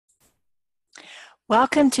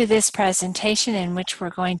Welcome to this presentation in which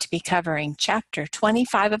we're going to be covering Chapter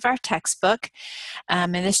 25 of our textbook,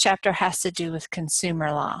 and this chapter has to do with consumer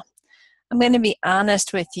law. I'm going to be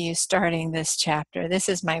honest with you starting this chapter. This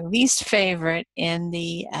is my least favorite in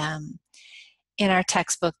our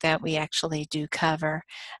textbook that we actually do cover.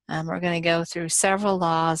 We're going to go through several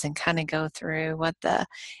laws and kind of go through what the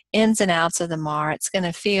ins and outs of them are. It's going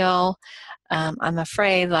to feel I'm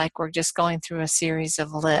afraid like we're just going through a series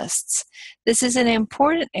of lists. This is an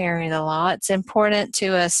important area of the law. It's important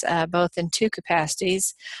to us both in two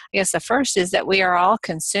capacities. I guess the first is that we are all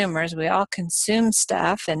consumers. We all consume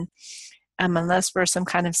stuff, and unless we're some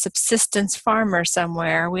kind of subsistence farmer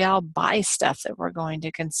somewhere, we all buy stuff that we're going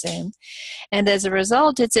to consume. And as a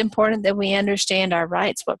result, it's important that we understand our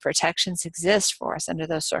rights, what protections exist for us under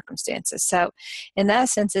those circumstances. So in that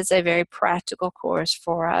sense, it's a very practical course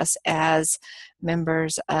for us as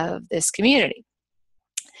members of this community.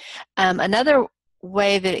 Another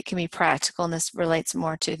way that it can be practical, and this relates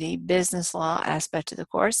more to the business law aspect of the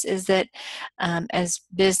course, is that as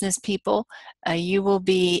business people, you will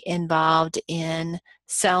be involved in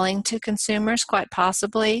selling to consumers, quite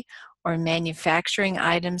possibly, or manufacturing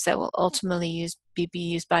items that will ultimately be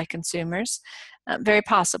used by consumers, very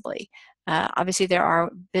possibly. Obviously, there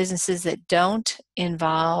are businesses that don't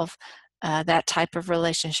involve that type of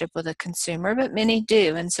relationship with a consumer, but many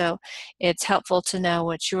do. And so it's helpful to know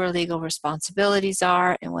what your legal responsibilities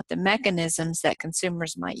are and what the mechanisms that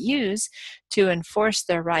consumers might use to enforce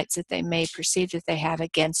their rights that they may perceive that they have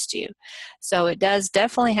against you. So it does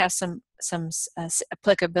definitely have some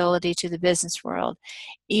applicability to the business world,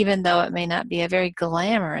 even though it may not be a very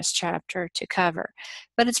glamorous chapter to cover.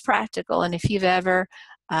 But it's practical, and if you've ever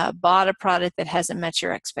bought a product that hasn't met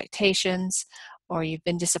your expectations, or you've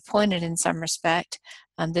been disappointed in some respect,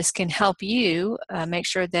 this can help you make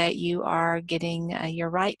sure that you are getting your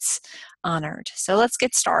rights honored. So let's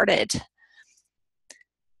get started.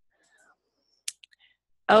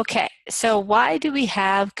 Okay, so why do we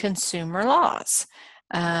have consumer laws?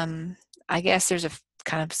 I guess there's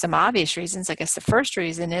kind of some obvious reasons. I guess the first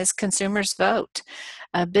reason is consumers vote.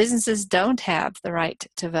 Businesses don't have the right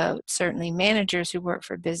to vote. Certainly managers who work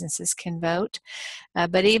for businesses can vote.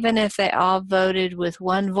 But even if they all voted with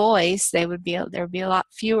one voice, there would be a lot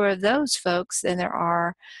fewer of those folks than there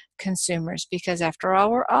are consumers, because after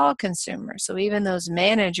all, we're all consumers. So even those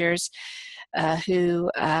managers who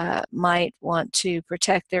might want to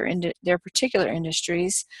protect their particular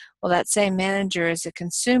industries, well, that same manager is a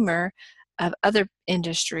consumer of other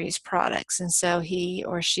industries' products, and so he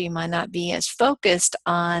or she might not be as focused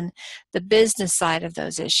on the business side of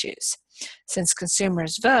those issues. Since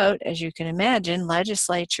consumers vote, as you can imagine,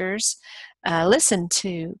 legislatures listen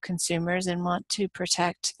to consumers and want to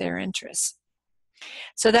protect their interests.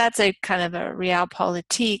 So that's a kind of a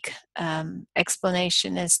realpolitik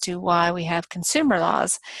explanation as to why we have consumer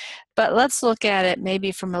laws. But let's look at it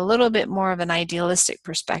maybe from a little bit more of an idealistic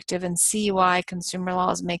perspective and see why consumer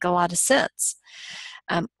laws make a lot of sense.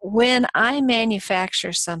 When I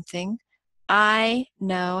manufacture something, I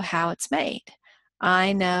know how it's made.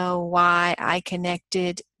 I know why I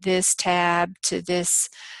connected this tab to this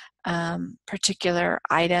particular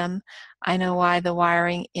item. I know why the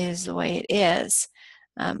wiring is the way it is.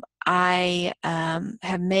 I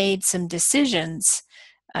have made some decisions.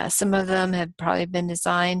 Some of them have probably been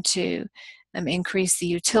designed to increase the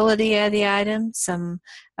utility of the item. Some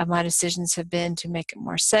of my decisions have been to make it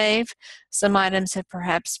more safe. Some items have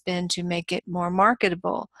perhaps been to make it more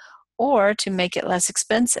marketable or to make it less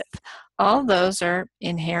expensive. All those are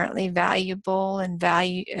inherently valuable and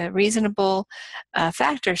reasonable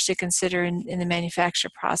factors to consider in the manufacture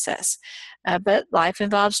process. But life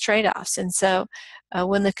involves trade-offs, and so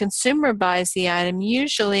when the consumer buys the item,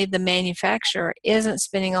 usually the manufacturer isn't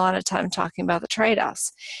spending a lot of time talking about the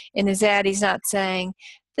trade-offs. In his ad, he's not saying,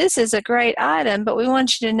 this is a great item, but we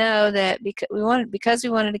want you to know that because we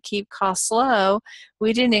wanted to keep costs low,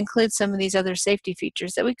 we didn't include some of these other safety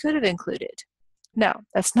features that we could have included. No,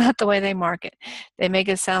 that's not the way they market. They make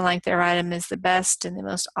it sound like their item is the best and the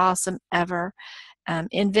most awesome ever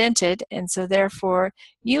invented, and so therefore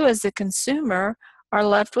you as the consumer are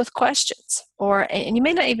left with questions, and you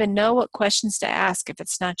may not even know what questions to ask if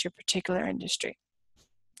it's not your particular industry.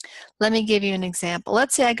 Let me give you an example.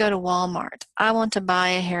 Let's say I go to Walmart. I want to buy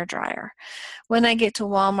a hairdryer. When I get to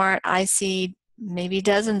Walmart, I see maybe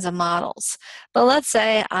dozens of models. But let's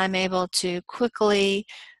say I'm able to quickly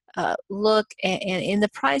look, and in the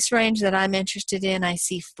price range that I'm interested in, I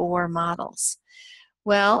see 4 models.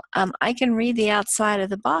 Well, I can read the outside of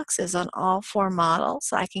the boxes on all 4 models.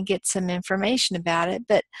 I can get some information about it,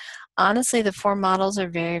 but honestly, the 4 models are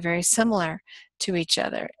very, very similar to each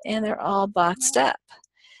other, and they're all boxed up.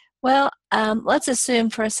 Well, let's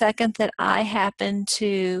assume for a second that I happen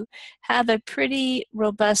to have a pretty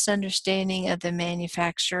robust understanding of the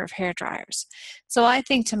manufacture of hair dryers. So I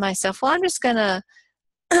think to myself, well, I'm just going to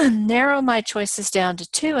narrow my choices down to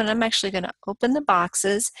two, and I'm actually going to open the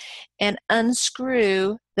boxes and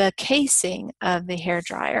unscrew the casing of the hair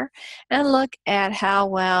dryer and look at how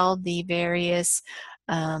well the various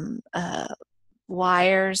um, uh,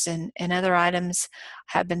 wires and other items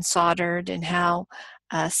have been soldered, and how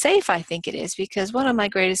safe I think it is, because one of my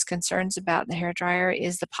greatest concerns about the hair dryer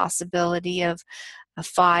is the possibility of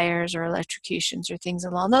fires or electrocutions or things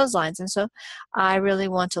along those lines. And so I really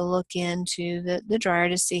want to look into the dryer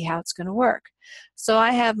to see how it's going to work. So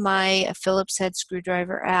I have my Phillips head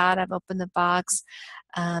screwdriver out. I've opened the box,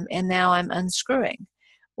 and now I'm unscrewing.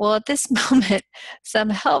 Well, at this moment, some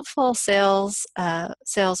helpful salesperson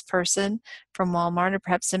from Walmart, or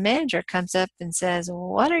perhaps a manager, comes up and says,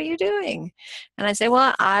 "What are you doing?" And I say,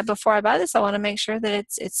 "Well, before I buy this, I want to make sure that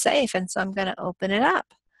it's safe, and so I'm going to open it up."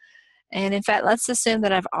 And in fact, let's assume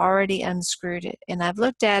that I've already unscrewed it and I've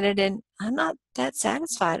looked at it, and I'm not that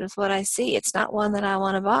satisfied with what I see. It's not one that I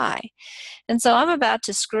want to buy. And so I'm about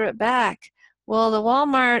to screw it back. Well, the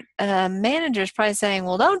Walmart manager is probably saying,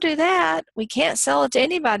 "Well, don't do that. We can't sell it to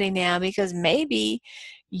anybody now because maybe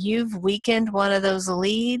you've weakened one of those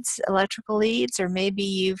leads, electrical leads, or maybe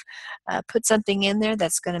you've put something in there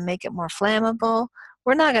that's going to make it more flammable.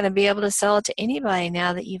 We're not going to be able to sell it to anybody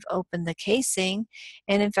now that you've opened the casing.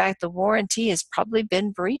 And in fact, the warranty has probably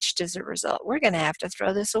been breached as a result. We're going to have to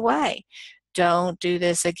throw this away. Don't do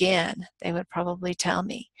this again," they would probably tell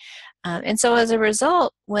me. And so as a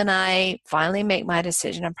result, when I finally make my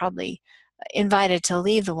decision, I'm probably invited to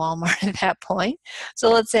leave the Walmart at that point. So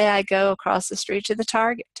let's say I go across the street to the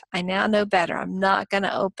Target. I now know better. I'm not going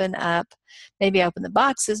to open up, maybe open the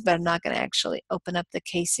boxes, but I'm not going to actually open up the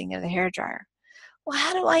casing of the hairdryer. Well,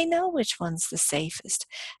 how do I know which one's the safest?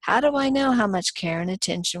 How do I know how much care and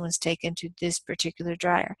attention was taken to this particular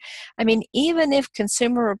dryer? I mean, even if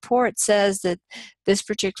Consumer Report says that this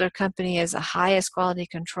particular company has the highest quality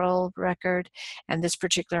control record and this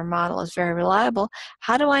particular model is very reliable,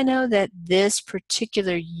 how do I know that this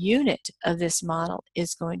particular unit of this model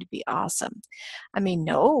is going to be awesome? I mean,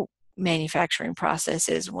 no manufacturing process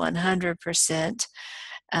is 100%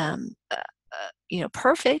 um, uh,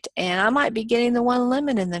 perfect, and I might be getting the one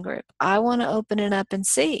lemon in the group. I want to open it up and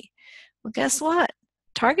see. Well, guess what?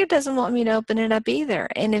 Target doesn't want me to open it up either.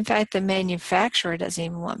 And in fact, the manufacturer doesn't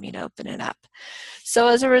even want me to open it up. So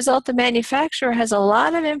as a result, the manufacturer has a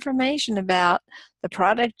lot of information about the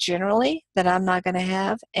product generally that I'm not going to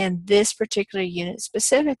have, and this particular unit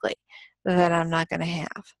specifically that I'm not going to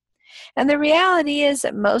have. And the reality is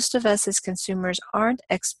that most of us as consumers aren't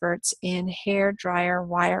experts in hair dryer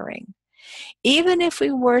wiring. Even if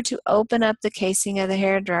we were to open up the casing of the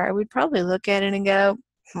hairdryer, we'd probably look at it and go,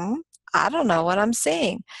 I don't know what I'm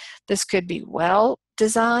seeing. This could be well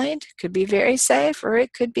designed, could be very safe, or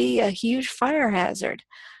it could be a huge fire hazard.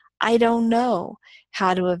 I don't know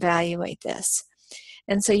how to evaluate this.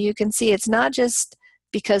 And so you can see it's not just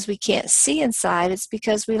because we can't see inside, it's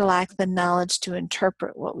because we lack the knowledge to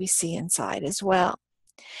interpret what we see inside as well.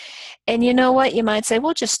 And you know what? You might say,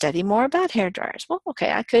 well, just study more about hair dryers. Well,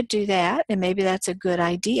 okay, I could do that, and maybe that's a good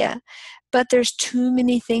idea. But there's too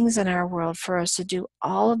many things in our world for us to do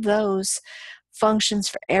all of those functions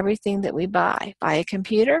for everything that we buy. Buy a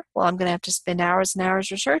computer? Well, I'm going to have to spend hours and hours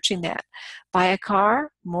researching that. Buy a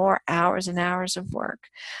car? More hours and hours of work.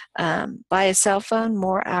 Buy a cell phone?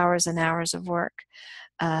 More hours and hours of work.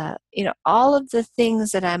 All of the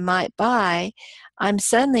things that I might buy, I'm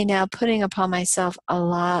suddenly now putting upon myself a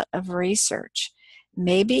lot of research.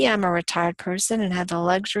 Maybe I'm a retired person and have the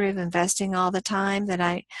luxury of investing all the time that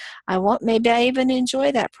I want. Maybe I even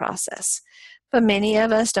enjoy that process. But many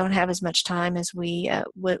of us don't have as much time as we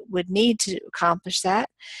would need to accomplish that,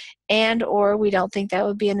 and or we don't think that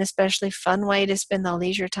would be an especially fun way to spend the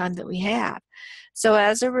leisure time that we have. So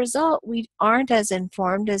as a result, we aren't as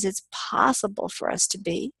informed as it's possible for us to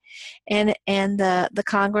be. And the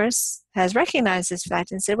Congress has recognized this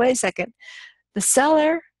fact and said, wait a second, the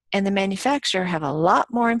seller and the manufacturer have a lot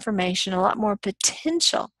more information, a lot more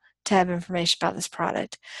potential to have information about this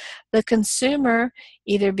product. The consumer,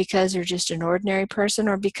 either because they're just an ordinary person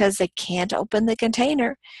or because they can't open the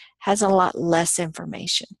container, has a lot less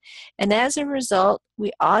information. And as a result,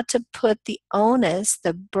 we ought to put the onus,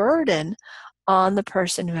 the burden, on the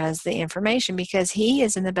person who has the information, because he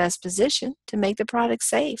is in the best position to make the product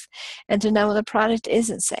safe and to know when the product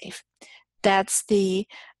isn't safe. That's the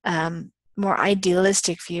more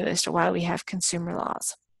idealistic view as to why we have consumer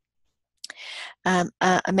laws.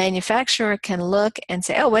 A manufacturer can look and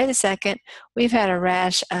say, oh, wait a second, we've had a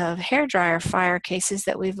rash of hairdryer fire cases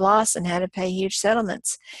that we've lost and had to pay huge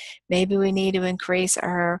settlements. Maybe we need to increase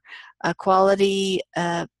our quality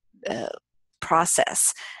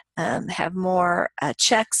process, have more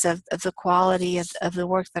checks of the quality of the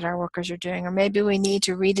work that our workers are doing, or maybe we need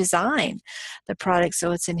to redesign the product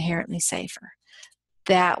so it's inherently safer.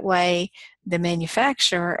 That way, the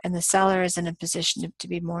manufacturer and the seller is in a position to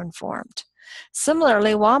be more informed.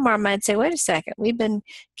 Similarly, Walmart might say, wait a second, we've been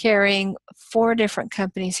carrying 4 different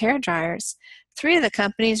companies' hair dryers. 3 of the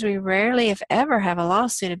companies we rarely, if ever, have a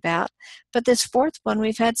lawsuit about, but this 4th one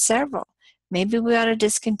we've had several. Maybe we ought to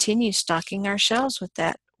discontinue stocking our shelves with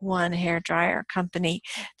that one hair dryer company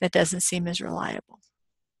that doesn't seem as reliable.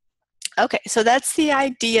 Okay, so that's the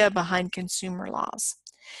idea behind consumer laws.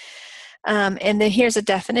 And then here's a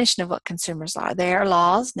definition of what consumers are. They are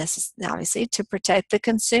laws, obviously, to protect the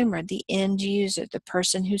consumer, the end user, the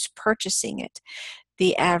person who's purchasing it,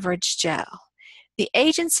 the average Joe. The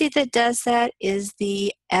agency that does that is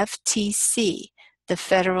the FTC, the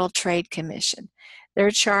Federal Trade Commission.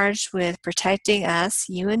 They're charged with protecting us,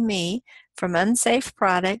 you and me, from unsafe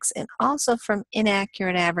products and also from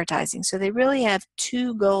inaccurate advertising. So they really have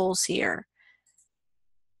 2 goals here: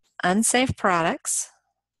 unsafe products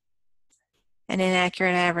and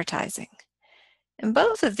inaccurate advertising. And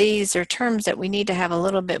both of these are terms that we need to have a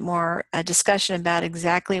little bit more discussion about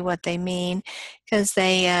exactly what they mean, because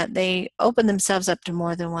they open themselves up to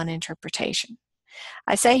more than one interpretation.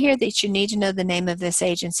 I say here that you need to know the name of this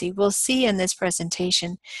agency. We'll see in this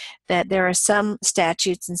presentation that there are some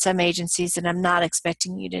statutes and some agencies that I'm not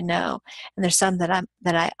expecting you to know, and there's some that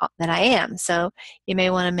I am. So you may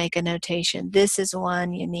want to make a notation. This is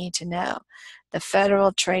one you need to know. The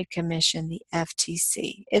Federal Trade Commission, the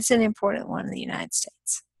FTC. It's an important one in the United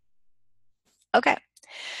States. Okay.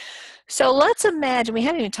 So let's imagine, we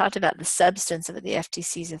haven't even talked about the substance of what the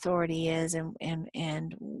FTC's authority is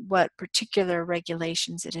and what particular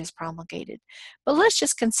regulations it has promulgated. But let's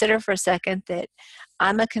just consider for a second that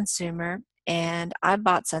I'm a consumer and I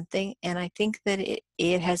bought something and I think that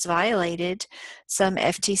it has violated some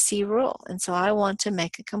FTC rule, and so I want to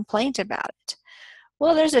make a complaint about it.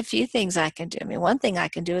 Well, there's a few things I can do. I mean, one thing I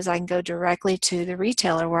can do is I can go directly to the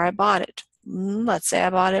retailer where I bought it. Let's say I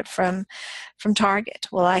bought it from Target.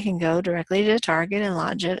 Well, I can go directly to Target and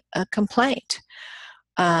lodge a complaint.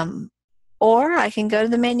 Or I can go to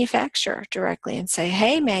the manufacturer directly and say,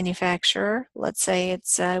 hey, manufacturer, let's say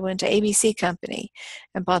I went to ABC Company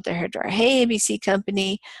and bought their hairdryer. Hey, ABC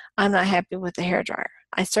Company, I'm not happy with the hairdryer.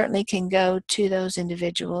 I certainly can go to those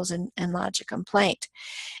individuals and lodge a complaint.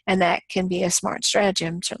 And that can be a smart strategy.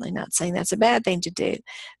 I'm certainly not saying that's a bad thing to do,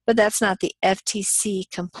 but that's not the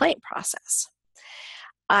FTC complaint process.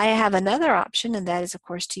 I have another option, and that is, of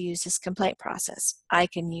course, to use this complaint process. I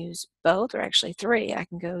can use both, or actually 3. I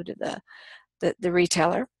can go to the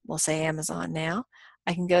retailer, we'll say Amazon now.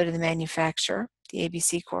 I can go to the manufacturer, the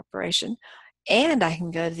ABC Corporation, and I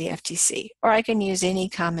can go to the FTC, or I can use any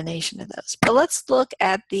combination of those. But let's look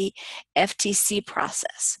at the FTC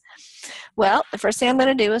process. Well, the first thing I'm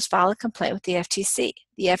going to do is file a complaint with the FTC.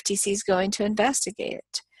 The FTC is going to investigate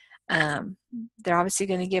it. They're obviously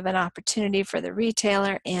going to give an opportunity for the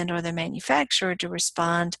retailer and or the manufacturer to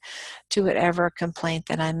respond to whatever complaint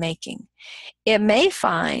that I'm making. It may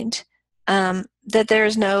find that there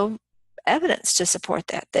is no evidence to support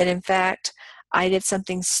that in fact I did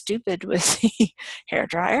something stupid with the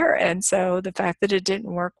hairdryer, and so the fact that it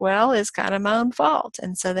didn't work well is kind of my own fault.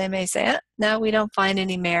 And so they may say, no, we don't find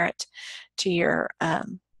any merit to your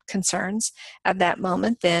concerns at that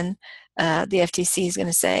moment. Then the FTC is going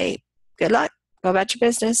to say, good luck, go about your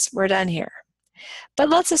business, we're done here. But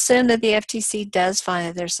let's assume that the FTC does find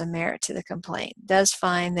that there's some merit to the complaint, does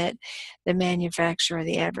find that the manufacturer,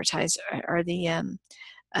 the advertiser, or the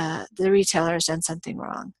retailer has done something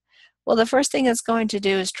wrong. Well, the first thing it's going to do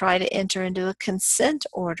is try to enter into a consent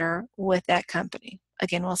order with that company.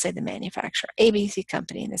 Again, we'll say the manufacturer, ABC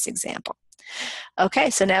Company in this example. Okay,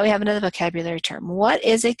 so now we have another vocabulary term. What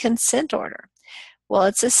is a consent order? Well,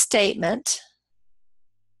 it's a statement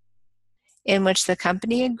in which the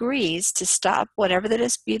company agrees to stop whatever the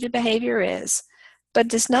disputed behavior is, but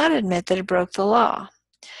does not admit that it broke the law.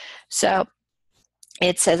 So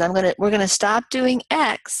it says, we're going to stop doing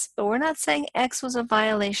X, but we're not saying X was a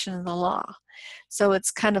violation of the law. So it's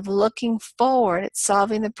kind of looking forward, it's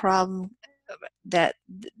solving the problem that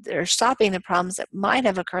they're stopping the problems that might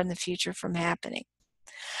have occurred in the future from happening.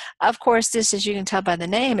 Of course, this, as you can tell by the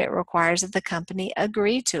name, it requires that the company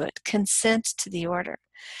agree to it, consent to the order.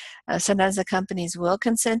 Sometimes the companies will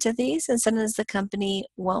consent to these, and sometimes the company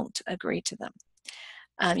won't agree to them.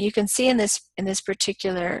 You can see in this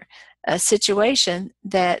particular situation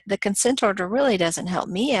that the consent order really doesn't help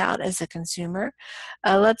me out as a consumer.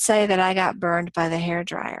 Let's say that I got burned by the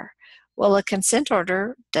hairdryer. Well, a consent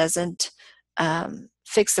order doesn't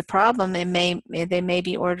fix the problem. They may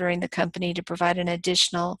be ordering the company to provide an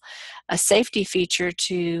additional safety feature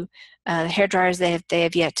to hair dryers they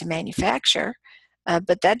have yet to manufacture,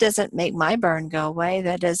 but that doesn't make my burn go away.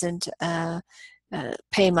 That doesn't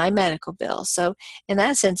pay my medical bill. So in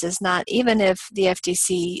that sense, it's not, even if the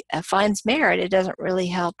FTC finds merit, it doesn't really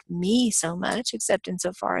help me so much, except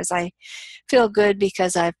insofar as I feel good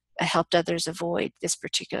because I've helped others avoid this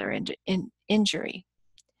particular injury.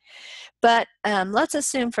 But let's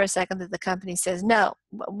assume for a second that the company says, no,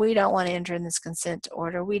 we don't want to enter in this consent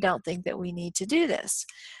order. We don't think that we need to do this.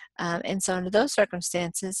 And so under those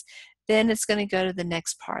circumstances, then it's going to go to the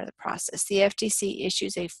next part of the process. The FTC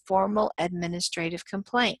issues a formal administrative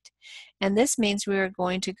complaint. And this means we are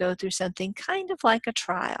going to go through something kind of like a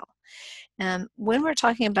trial. When we're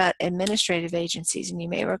talking about administrative agencies, and you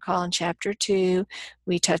may recall in Chapter 2,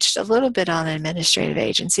 we touched a little bit on administrative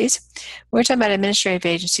agencies. When we're talking about administrative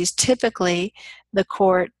agencies, typically the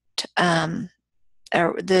court, or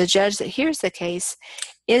the judge that hears the case,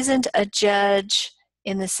 isn't a judge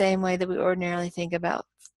in the same way that we ordinarily think about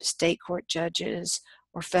state court judges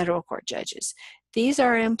or federal court judges. These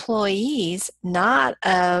are employees not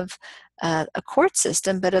of a court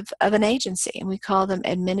system, but of an agency, and we call them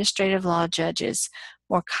administrative law judges,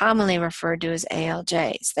 more commonly referred to as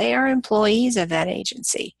ALJs. They are employees of that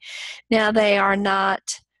agency. Now, they are not,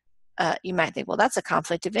 you might think, well, that's a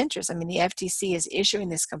conflict of interest. I mean, the FTC is issuing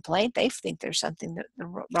this complaint. They think there's something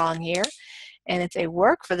wrong here. And if they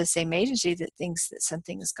work for the same agency that thinks that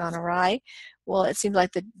something has gone awry, well, it seems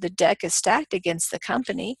like the deck is stacked against the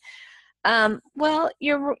company. Well,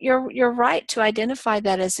 you're right to identify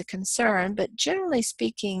that as a concern, but generally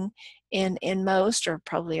speaking, in most or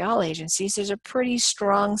probably all agencies, there's a pretty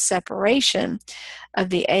strong separation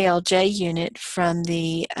of the ALJ unit from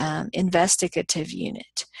the investigative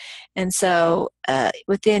unit. And so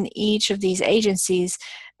within each of these agencies,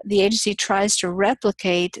 the agency tries to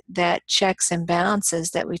replicate that checks and balances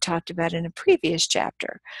that we talked about in a previous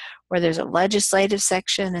chapter, where there's a legislative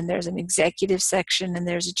section and there's an executive section and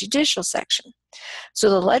there's a judicial section. So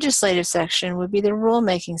the legislative section would be the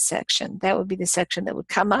rulemaking section. That would be the section that would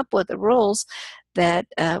come up with the rules that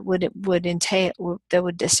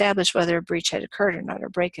would establish whether a breach had occurred or not,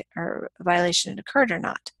 or a violation had occurred or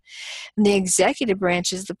not. And the executive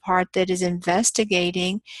branch is the part that is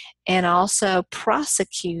investigating and also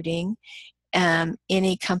prosecuting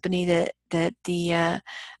any company that the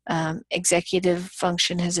executive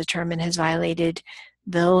function has determined has violated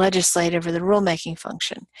the legislative or the rulemaking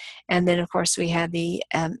function. And then, of course, we have the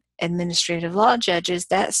administrative law judges.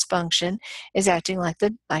 That function is acting like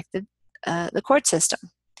the court system.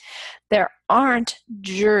 There aren't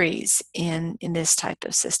juries in this type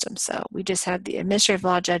of system, so we just have the administrative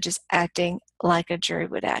law judges acting like a jury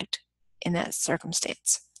would act in that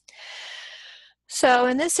circumstance. So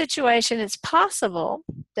in this situation, it's possible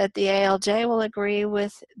that the ALJ will agree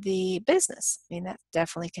with the business. I mean, that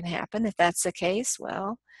definitely can happen. If that's the case,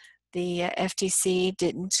 well, the FTC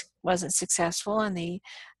wasn't successful, and the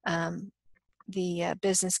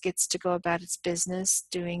business gets to go about its business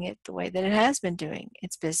doing it the way that it has been doing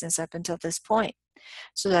its business up until this point.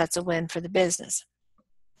 So that's a win for the business.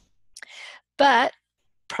 But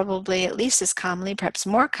probably at least as commonly, perhaps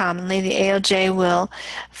more commonly, the ALJ will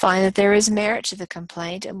find that there is merit to the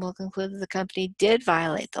complaint and will conclude that the company did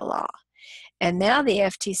violate the law. And now the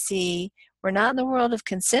FTC, we're not in the world of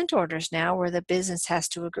consent orders now where the business has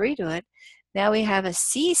to agree to it. Now we have a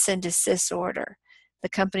cease and desist order. The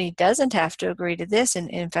company doesn't have to agree to this, and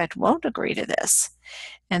in fact won't agree to this.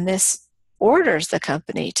 And this orders the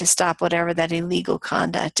company to stop whatever that illegal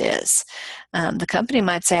conduct is. The company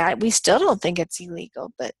might say, we still don't think it's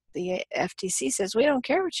illegal, but the FTC says, we don't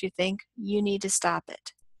care what you think, you need to stop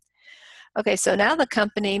it. Okay, so now the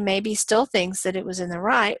company maybe still thinks that it was in the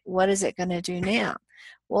right. What is it going to do now?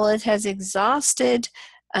 Well, it has exhausted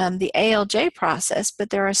the ALJ process, but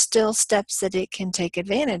there are still steps that it can take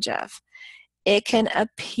advantage of. It can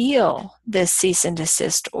appeal this cease and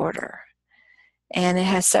desist order. And it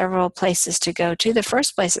has several places to go to. The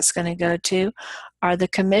first place it's going to go to are the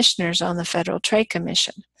commissioners on the Federal Trade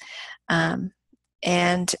Commission.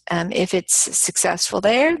 If it's successful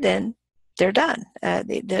there, then they're done.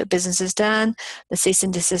 The business is done. The cease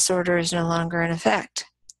and desist order is no longer in effect.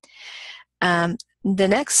 The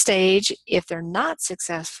next stage, if they're not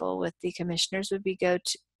successful with the commissioners, would be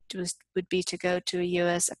to go to a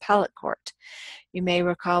U.S. appellate court. You may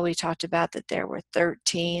recall we talked about that there were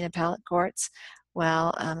 13 appellate courts.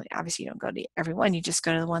 Well, obviously you don't go to every one, you just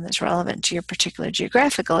go to the one that's relevant to your particular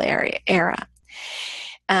geographical era.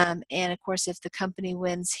 And of course, if the company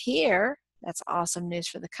wins here, that's awesome news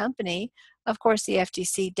for the company. Of course, the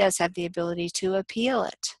FTC does have the ability to appeal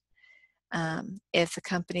it. If the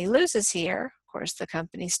company loses here, of course, the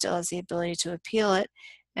company still has the ability to appeal it,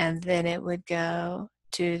 and then it would go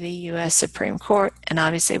to the U.S. Supreme Court, and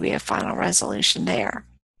obviously we have final resolution there.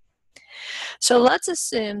 So let's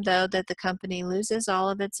assume, though, that the company loses all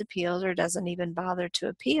of its appeals or doesn't even bother to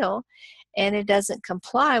appeal, and it doesn't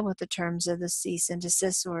comply with the terms of the cease and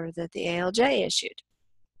desist order that the ALJ issued.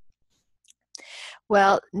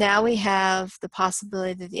 Well, now we have the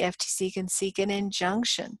possibility that the FTC can seek an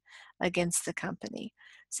injunction against the company,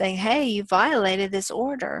 saying, hey, you violated this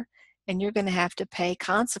order, and you're going to have to pay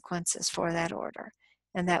consequences for that order,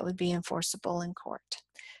 and that would be enforceable in court.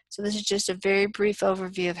 So this is just a very brief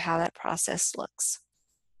overview of how that process looks.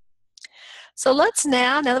 So let's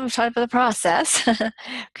now that we've talked about the process,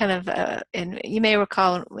 and you may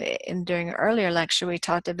recall during an earlier lecture we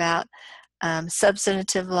talked about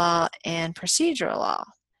substantive law and procedural law.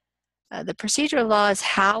 The procedural law is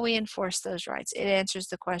how we enforce those rights. It answers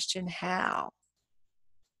the question how.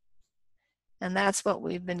 And that's what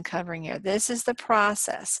we've been covering here. This is the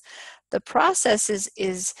process. The process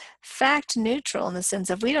is fact neutral in the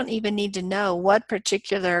sense of we don't even need to know what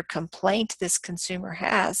particular complaint this consumer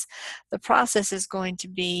has. The process is going to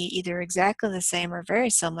be either exactly the same or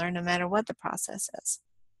very similar no matter what the process is.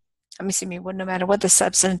 No matter what the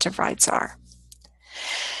substantive rights are.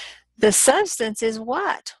 The substance is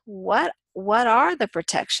what? What are the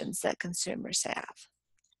protections that consumers have?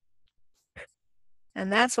 And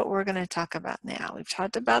that's what we're going to talk about now. We've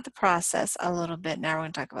talked about the process a little bit. Now we're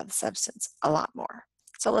going to talk about the substance a lot more.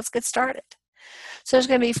 So let's get started. So there's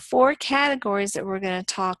going to be 4 categories that we're going to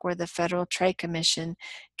talk where the Federal Trade Commission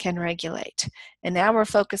can regulate. And now we're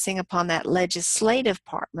focusing upon that legislative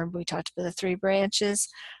part. Remember we talked about the 3 branches,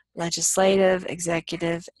 legislative,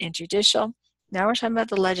 executive, and judicial. Now we're talking about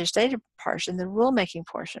the legislative portion, the rulemaking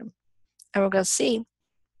portion. And we're going to see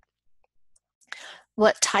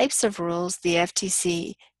what types of rules the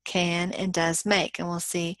FTC can and does make. And we'll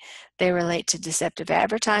see they relate to deceptive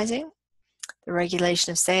advertising, the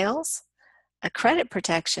regulation of sales, a credit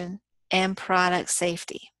protection, and product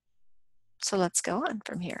safety. So let's go on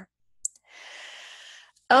from here.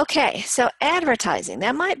 Okay, so advertising.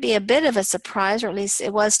 That might be a bit of a surprise, or at least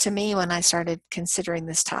it was to me when I started considering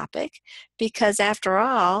this topic, because after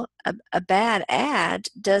all, a bad ad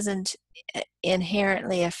doesn't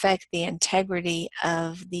inherently affect the integrity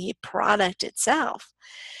of the product itself.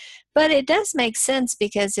 But it does make sense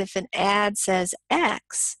because if an ad says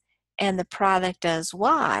X and the product does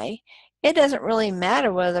Y, it doesn't really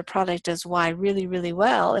matter whether the product does Y really, really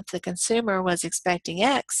well. If the consumer was expecting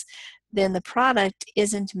X, then the product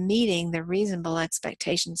isn't meeting the reasonable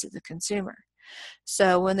expectations of the consumer.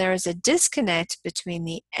 So when there is a disconnect between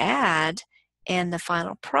the ad and the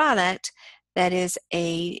final product, that is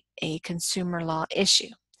a consumer law issue.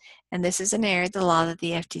 And this is an area of the law that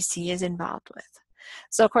the FTC is involved with.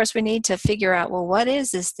 So of course we need to figure out, well, what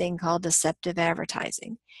is this thing called deceptive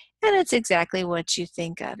advertising? And it's exactly what you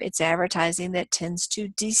think of. It's advertising that tends to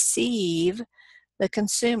deceive the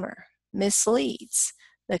consumer, misleads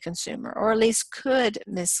the consumer, or at least could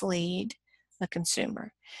mislead the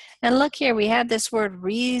consumer. And look here, we have this word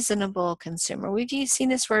reasonable consumer. We've seen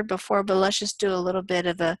this word before, but let's just do a little bit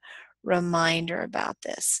of a reminder about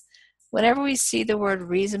this. Whenever we see the word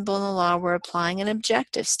reasonable in the law, we're applying an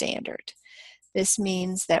objective standard. This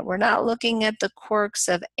means that we're not looking at the quirks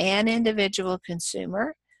of an individual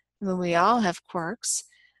consumer. I mean, we all have quirks.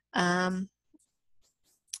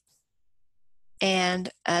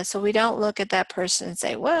 So we don't look at that person and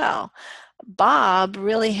say, well, Bob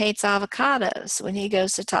really hates avocados. When he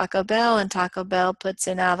goes to Taco Bell and Taco Bell puts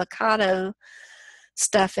in avocado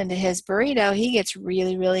stuff into his burrito, he gets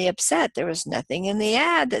really, really upset. There was nothing in the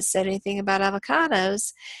ad that said anything about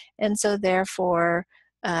avocados. And so therefore,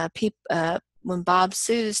 when Bob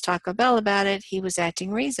sues Taco Bell about it, he was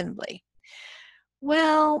acting reasonably.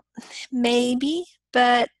 Well, maybe,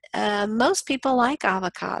 but most people like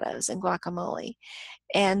avocados and guacamole.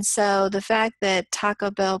 And so the fact that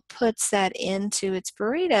Taco Bell puts that into its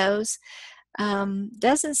burritos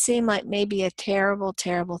doesn't seem like maybe a terrible,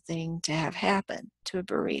 terrible thing to have happen to a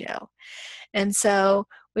burrito. And so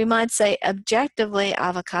we might say objectively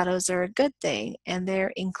avocados are a good thing, and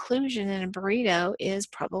their inclusion in a burrito is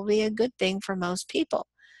probably a good thing for most people.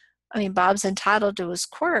 I mean, Bob's entitled to his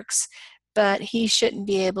quirks, but he shouldn't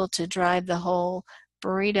be able to drive the whole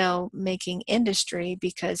burrito making industry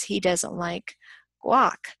because he doesn't like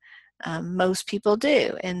guac. Most people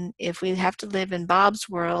do. And if we have to live in Bob's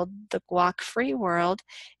world, the guac-free world,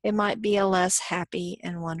 it might be a less happy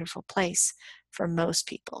and wonderful place for most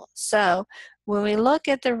people. So when we look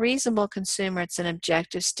at the reasonable consumer, it's an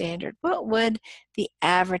objective standard. What would the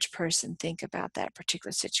average person think about that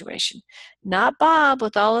particular situation? Not Bob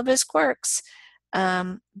with all of his quirks,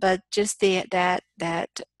 but just that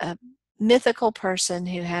mythical person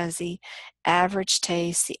who has the average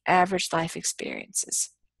taste, the average life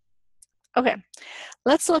experiences. Okay,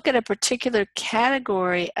 let's look at a particular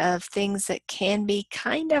category of things that can be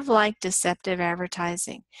kind of like deceptive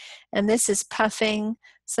advertising. And this is puffing,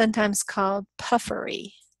 sometimes called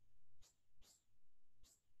puffery.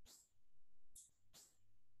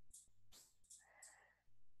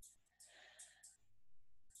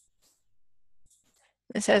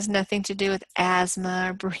 This has nothing to do with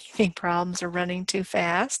asthma or breathing problems or running too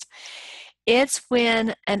fast. It's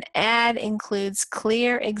when an ad includes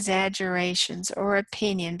clear exaggerations or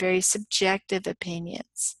opinion, very subjective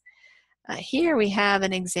opinions. Here we have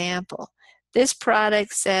an example. This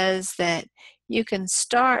product says that you can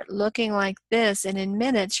start looking like this, and in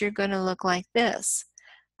minutes you're going to look like this.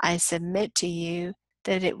 I submit to you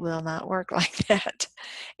that it will not work like that.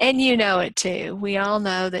 And you know it too. We all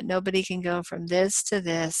know that nobody can go from this to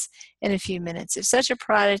this in a few minutes. If such a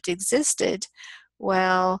product existed,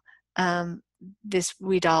 well,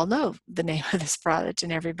 we'd all know the name of this product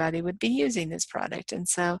and everybody would be using this product. And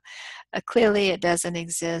so clearly it doesn't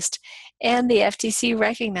exist. And the FTC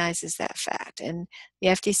recognizes that fact. And the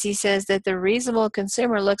FTC says that the reasonable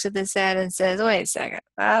consumer looks at this ad and says, wait a second,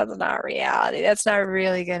 that's not reality. That's not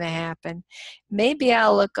really going to happen. Maybe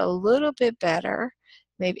I'll look a little bit better.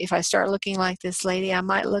 Maybe if I start looking like this lady, I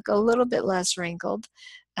might look a little bit less wrinkled.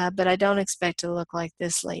 But I don't expect to look like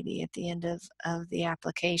this lady at the end of the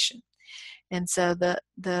application. And so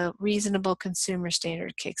the reasonable consumer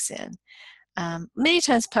standard kicks in. Many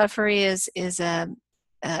times puffery is a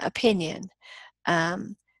opinion.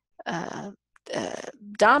 Um, uh,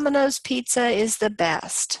 Domino's pizza is the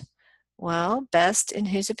best. Well, best in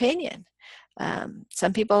whose opinion?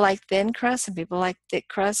 Some people like thin crust, some people like thick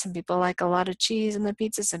crust, some people like a lot of cheese on their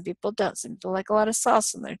pizza, some people don't. Some people like a lot of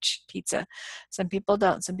sauce on their pizza, some people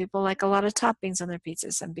don't. Some people like a lot of toppings on their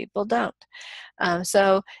pizza, some people don't.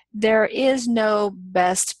 So there is no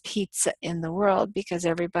best pizza in the world because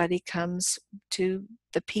everybody comes to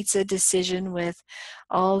the pizza decision with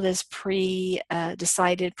all this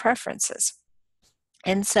pre-decided preferences.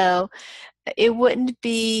 And so it wouldn't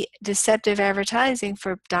be deceptive advertising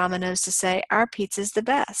for Domino's to say our pizza is the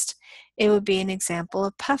best. It would be an example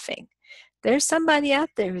of puffing. There's somebody out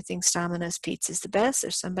there who thinks Domino's pizza is the best.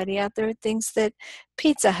 There's somebody out there who thinks that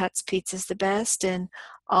Pizza Hut's pizza is the best and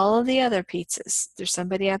all of the other pizzas. There's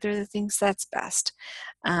somebody out there that thinks that's best.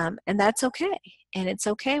 And that's okay. And it's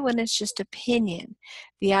okay when it's just opinion.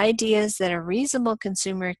 The idea is that a reasonable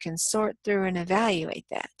consumer can sort through and evaluate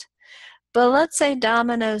that. But let's say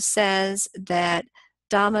Domino's says that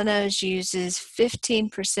Domino's uses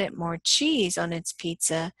 15% more cheese on its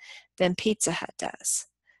pizza than Pizza Hut does.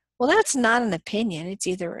 Well, that's not an opinion. It's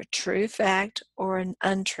either a true fact or an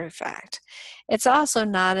untrue fact. It's also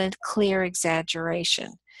not a clear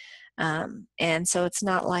exaggeration. And so it's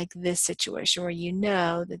not like this situation where you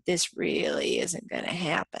know that this really isn't going to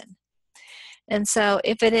happen. And so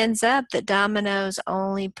if it ends up that Domino's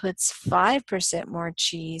only puts 5% more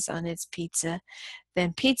cheese on its pizza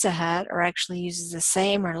than Pizza Hut, or actually uses the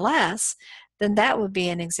same or less, then that would be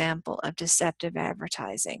an example of deceptive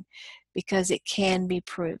advertising because it can be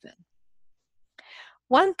proven.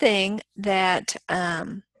 One thing that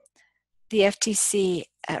the FTC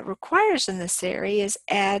requires in this area is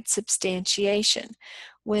ad substantiation.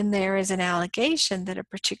 When there is an allegation that a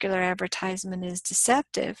particular advertisement is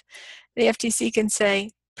deceptive, the FTC can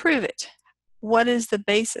say, prove it. What is the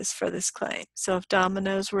basis for this claim? So if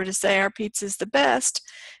Domino's were to say our pizza is the best,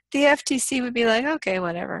 the FTC would be like, okay,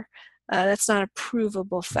 whatever. That's not a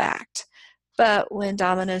provable fact. But when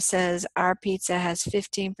Domino's says our pizza has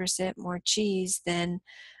 15% more cheese than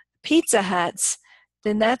Pizza Hut's,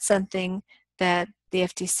 then that's something that the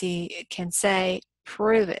FTC can say,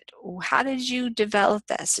 prove it. How did you develop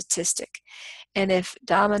that statistic? And if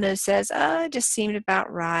Domino's says, oh, it just seemed about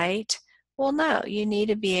right, well, no, you need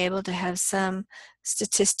to be able to have some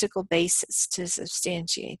statistical basis to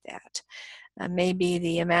substantiate that. Maybe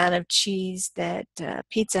the amount of cheese that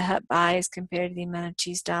Pizza Hut buys compared to the amount of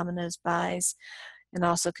cheese Domino's buys, and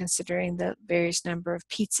also considering the various number of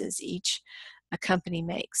pizzas each company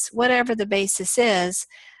makes. Whatever the basis is,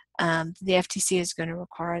 the FTC is going to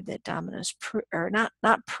require that Domino's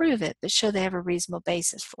not prove it, but show they have a reasonable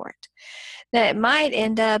basis for it. Now, it might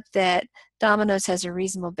end up that Domino's has a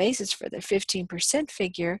reasonable basis for their 15%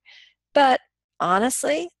 figure, but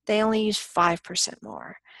honestly, they only use 5%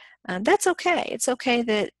 more. That's okay. It's okay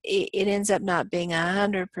that it ends up not being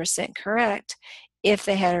 100% correct if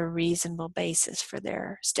they had a reasonable basis for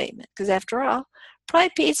their statement. Because after all,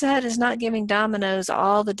 probably Pizza Hut is not giving Domino's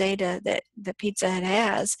all the data that the Pizza Hut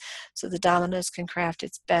has, so the Domino's can craft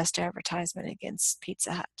its best advertisement against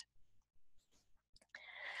Pizza Hut.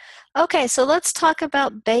 Okay, so let's talk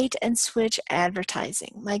about bait and switch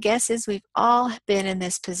advertising. My guess is we've all been in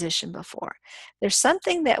this position before. There's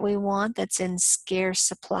something that we want that's in scarce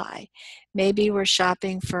supply. Maybe we're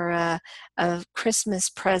shopping for a Christmas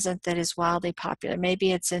present that is wildly popular.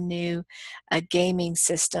 Maybe it's a gaming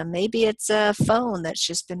system. Maybe it's a phone that's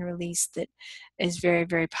just been released that is very,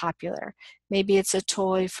 very popular. Maybe it's a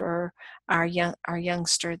toy for our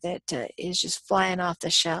youngster that is just flying off the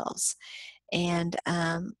shelves. And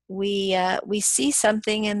we see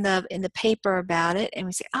something in the paper about it, and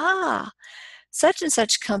we say, such and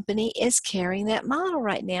such company is carrying that model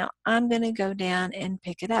right now. I'm going to go down and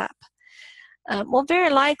pick it up. Well, very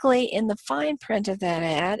likely in the fine print of that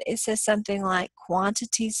ad, it says something like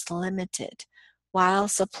quantities limited, while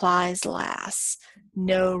supplies last,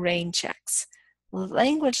 no rain checks. Well,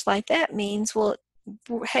 language like that means, well,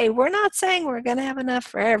 hey, we're not saying we're going to have enough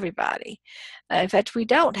for everybody. In fact, we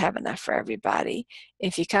don't have enough for everybody.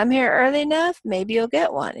 If you come here early enough, maybe you'll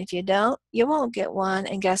get one. If you don't, you won't get one.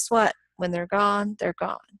 And guess what? When they're gone, they're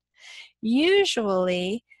gone.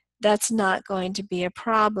 Usually, that's not going to be a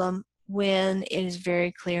problem when it is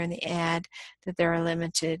very clear in the ad that there are a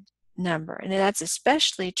limited number. And that's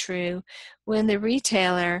especially true when the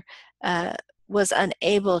retailer was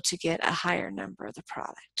unable to get a higher number of the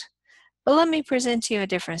product. But let me present to you a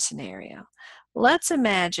different scenario. Let's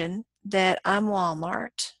imagine that I'm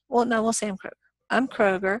Walmart. Well, no, we'll say I'm Kroger. I'm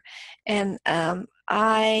Kroger, and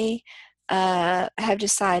I have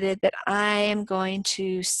decided that I am going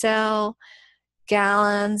to sell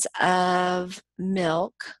gallons of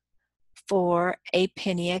milk for a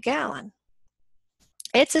penny a gallon.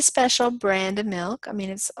 It's a special brand of milk. I mean,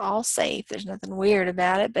 it's all safe. There's nothing weird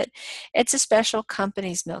about it, but it's a special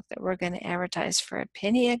company's milk that we're going to advertise for a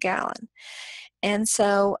penny a gallon. And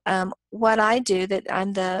so what I do, that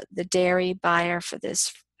I'm the dairy buyer for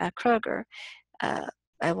this Kroger,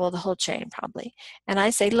 well, the whole chain probably, and I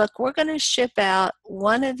say, look, we're going to ship out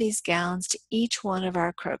one of these gallons to each one of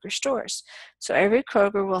our Kroger stores. So every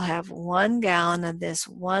Kroger will have 1 gallon of this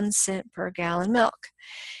 1 cent per gallon milk.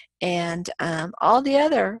 And all the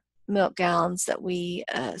other milk gallons that we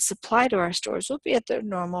supply to our stores will be at their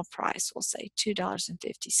normal price, we'll say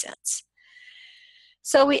 $2.50.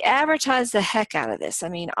 So we advertise the heck out of this. I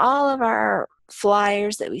mean, all of our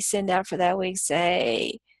flyers that we send out for that week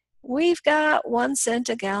say, we've got 1 cent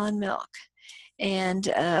a gallon milk. And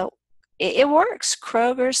it works.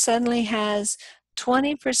 Kroger suddenly has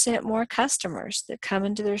 20% more customers that come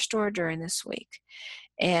into their store during this week.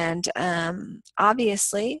 And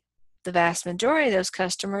obviously, the vast majority of those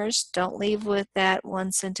customers don't leave with that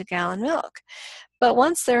 1 cent a gallon milk. But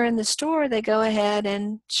once they're in the store, they go ahead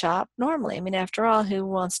and shop normally. I mean, after all, who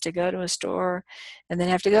wants to go to a store and then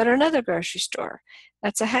have to go to another grocery store?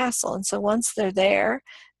 That's a hassle. And so once they're there,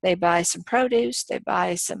 they buy some produce, they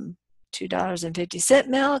buy some $2.50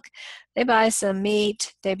 milk, they buy some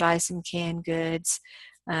meat, they buy some canned goods,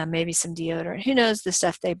 maybe some deodorant. Who knows the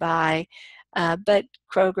stuff they buy? But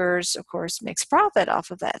Kroger's, of course, makes profit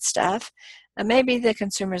off of that stuff. Maybe the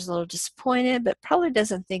consumer's a little disappointed, but probably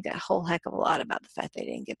doesn't think a whole heck of a lot about the fact they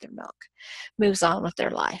didn't get their milk. Moves on with their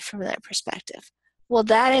life from that perspective. Well,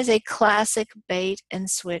 that is a classic bait and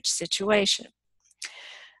switch situation.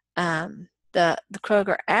 The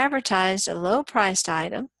Kroger advertised a low-priced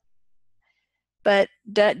item, but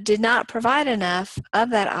did not provide enough of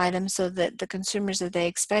that item so that the consumers that they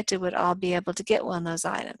expected would all be able to get one of those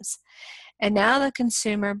items. And now the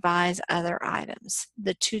consumer buys other items,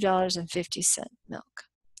 the $2.50 milk.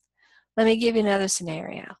 Let me give you another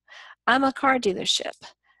scenario. I'm a car dealership.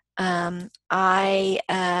 I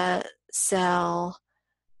sell,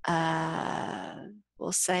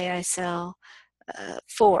 we'll say I sell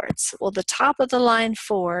Fords. Well, the top of the line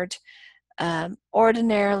Ford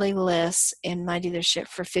ordinarily lists in my dealership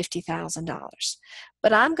for $50,000,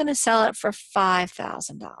 but I'm going to sell it for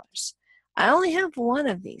 $5,000. I only have one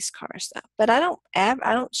of these cars though, but I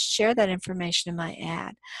don't share that information in my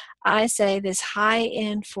ad. I say this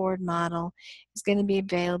high-end Ford model is going to be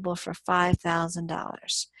available for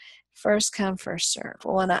 $5,000. First come, first serve.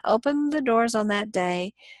 Well, when I open the doors on that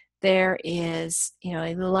day, there is,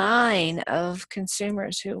 a line of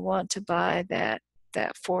consumers who want to buy that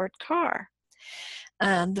Ford car.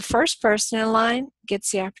 The first person in line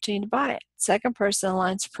gets the opportunity to buy it. Second person in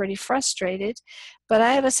line is pretty frustrated, but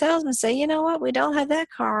I have a salesman say, you know what, we don't have that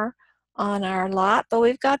car on our lot, but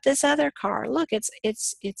we've got this other car. Look,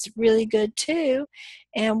 it's really good too,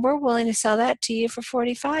 and we're willing to sell that to you for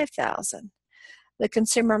 $45,000. The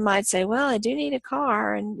consumer might say, well, I do need a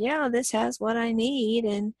car, and yeah, this has what I need,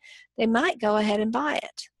 and they might go ahead and buy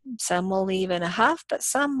it. Some will leave in a huff, but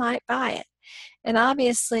some might buy it. And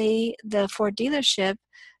obviously, the Ford dealership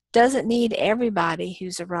doesn't need everybody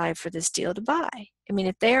who's arrived for this deal to buy. I mean,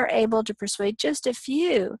 if they are able to persuade just a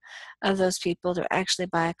few of those people to actually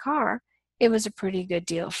buy a car, it was a pretty good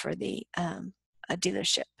deal for the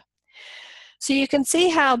dealership. So you can see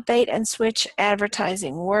how bait and switch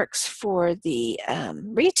advertising works for the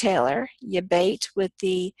retailer. You bait with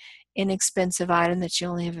the inexpensive item that you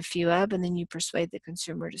only have a few of, and then you persuade the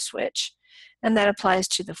consumer to switch. And that applies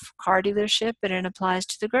to the car dealership, and it applies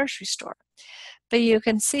to the grocery store. But you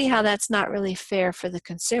can see how that's not really fair for the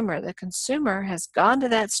consumer. The consumer has gone to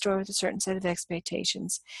that store with a certain set of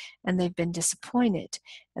expectations, and they've been disappointed.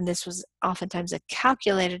 And this was oftentimes a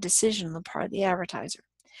calculated decision on the part of the advertiser.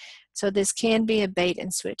 So this can be a bait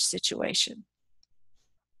and switch situation.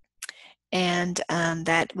 And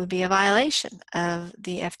that would be a violation of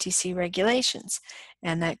the FTC regulations,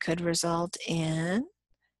 and that could result in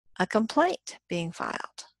a complaint being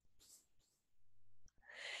filed.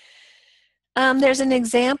 There's an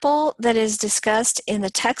example that is discussed in the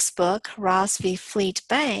textbook, Ross v. Fleet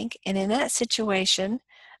Bank, and in that situation,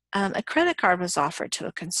 a credit card was offered to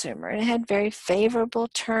a consumer, and it had very favorable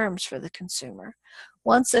terms for the consumer.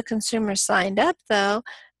 Once the consumer signed up, though,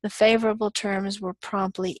 the favorable terms were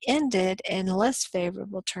promptly ended and less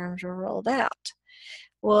favorable terms were rolled out.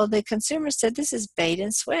 Well, the consumer said, this is bait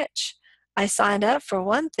and switch. I signed up for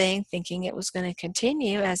one thing thinking it was going to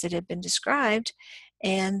continue as it had been described,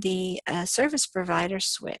 and the service provider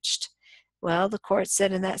switched. Well, the court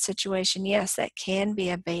said in that situation, yes, that can be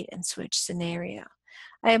a bait and switch scenario.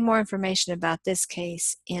 I have more information about this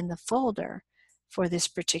case in the folder for this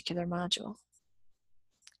particular module.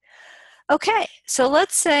 Okay, so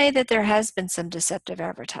let's say that there has been some deceptive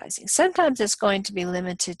advertising. Sometimes it's going to be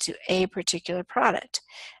limited to a particular product,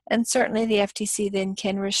 and certainly the FTC then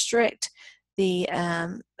can restrict the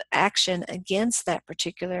action against that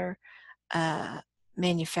particular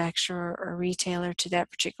manufacturer or retailer to that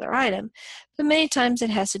particular item, but many times it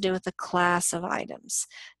has to do with a class of items,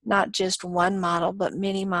 not just one model, but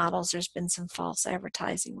many models. There's been some false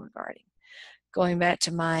advertising regarding. Going back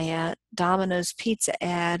to my Domino's pizza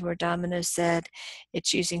ad where Domino's said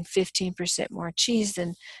it's using 15% more cheese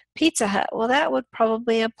than Pizza Hut. Well, that would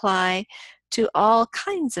probably apply to all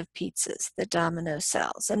kinds of pizzas that Domino's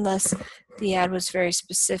sells, unless the ad was very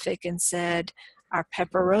specific and said our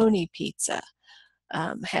pepperoni pizza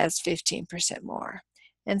has 15% more.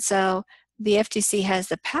 And so the FTC has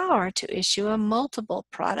the power to issue a multiple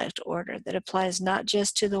product order that applies not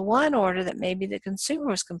just to the one order that maybe the consumer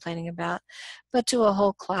was complaining about, but to a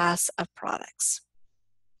whole class of products.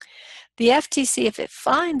 The FTC, if it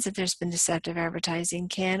finds that there's been deceptive advertising,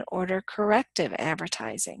 can order corrective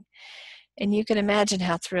advertising. And you can imagine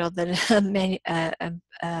how thrilled that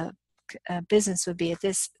a business would be at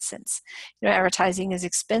this sense. You know, advertising is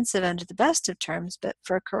expensive under the best of terms, but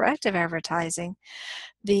for corrective advertising,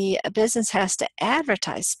 the business has to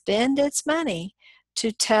advertise, spend its money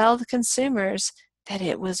to tell the consumers that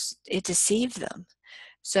it deceived them.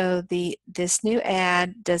 So this new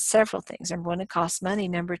ad does several things. Number one, it costs money.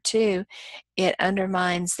 Number two, it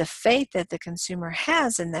undermines the faith that the consumer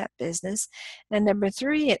has in that business. And number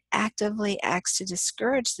three, it actively acts to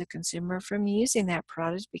discourage the consumer from using that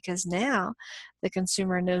product because now the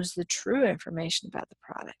consumer knows the true information about the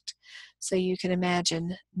product. So you can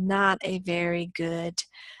imagine not a very good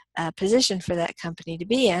position for that company to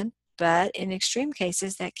be in. But in extreme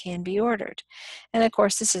cases, that can be ordered. And of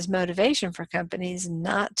course, this is motivation for companies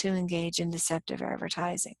not to engage in deceptive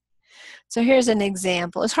advertising. So here's an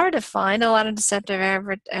example. It's hard to find a lot of deceptive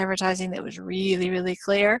advertising that was really, really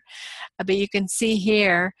clear. But you can see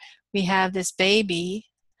here, we have this baby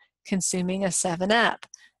consuming a 7-Up.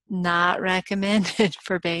 Not recommended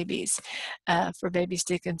for babies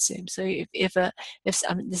to consume. So if this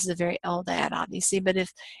is a very old ad, obviously, but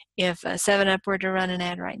if a 7-Up were to run an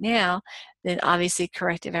ad right now, then obviously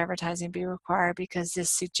corrective advertising would be required because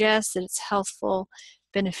this suggests that it's healthful,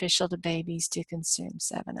 beneficial to babies to consume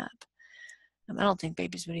 7-Up. I don't think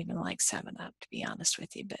babies would even like 7-Up, to be honest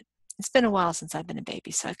with you, but it's been a while since I've been a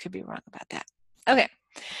baby, so I could be wrong about that. Okay.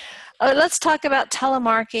 Let's talk about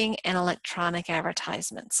telemarketing and electronic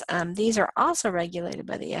advertisements. These are also regulated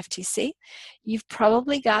by the FTC. You've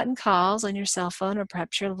probably gotten calls on your cell phone or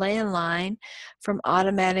perhaps your landline from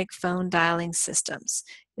automatic phone dialing systems.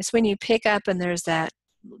 It's when you pick up and there's that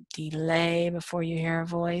delay before you hear a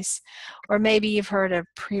voice, or maybe you've heard a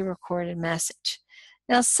pre-recorded message.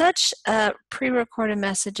 Now, such pre-recorded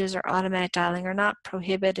messages or automatic dialing are not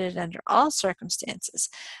prohibited under all circumstances,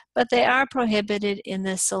 but they are prohibited in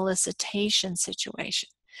the solicitation situation.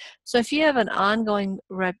 So if you have an ongoing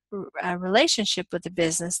relationship with the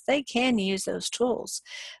business, they can use those tools.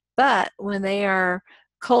 But when they are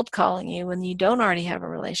cold calling you, when you don't already have a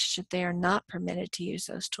relationship, they are not permitted to use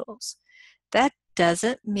those tools. That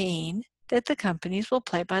doesn't mean that the companies will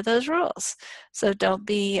play by those rules. So don't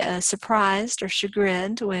be surprised or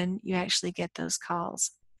chagrined when you actually get those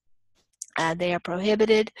calls. They are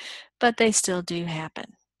prohibited, but they still do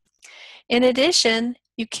happen. In addition,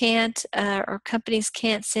 you can't, or companies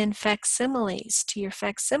can't send facsimiles to your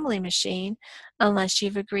facsimile machine unless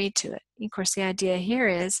you've agreed to it. Of course, the idea here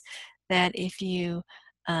is that if you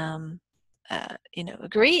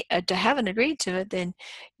haven't agreed to it, then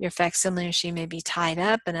your facsimile machine may be tied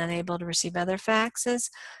up and unable to receive other faxes.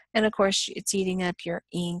 And of course, it's eating up your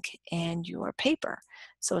ink and your paper.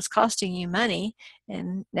 So it's costing you money,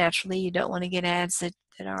 and naturally you don't want to get ads that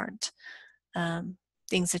aren't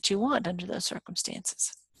things that you want under those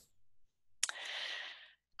circumstances.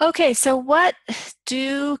 Okay, so what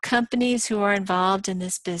do companies who are involved in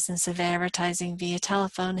this business of advertising via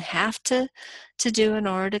telephone have to do in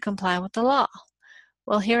order to comply with the law?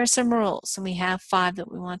 Well, here are some rules, and we have 5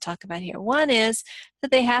 that we want to talk about here. One is that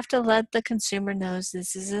they have to let the consumer know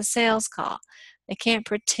this is a sales call. They can't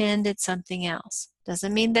pretend it's something else.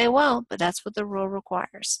 Doesn't mean they won't, but that's what the rule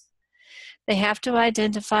requires. They have to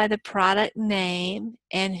identify the product name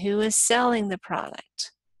and who is selling the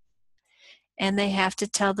product. And they have to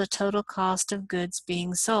tell the total cost of goods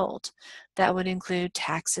being sold. That would include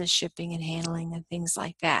taxes, shipping, and handling, and things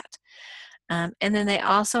like that. And then they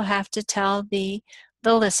also have to tell the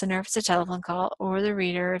listener, if it's a telephone call, or the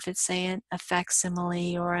reader, if it's, say, a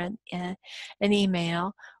facsimile or an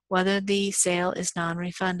email, whether the sale is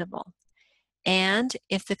non-refundable. And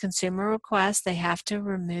if the consumer requests, they have to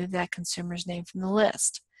remove that consumer's name from the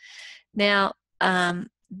list. Now,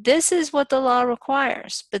 this is what the law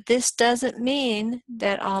requires, but this doesn't mean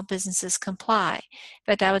that all businesses comply. In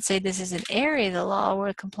fact, I would say this is an area of the law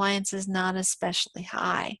where compliance is not especially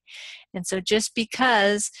high. And so just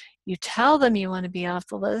because you tell them you want to be off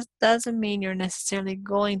the list doesn't mean you're necessarily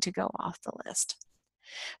going to go off the list.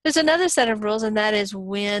 There's another set of rules, and that is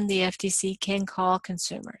when the FTC can call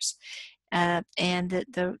consumers. And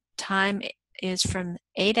the time is from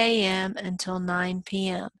 8 a.m. until 9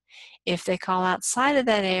 p.m. If they call outside of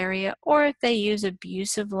that area, or if they use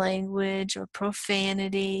abusive language or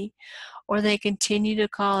profanity, or they continue to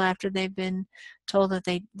call after they've been told that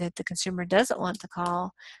the consumer doesn't want the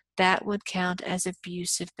call, that would count as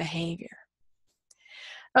abusive behavior.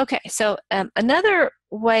 Okay, so another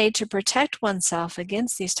way to protect oneself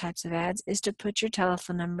against these types of ads is to put your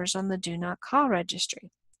telephone numbers on the Do Not Call registry.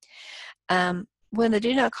 When the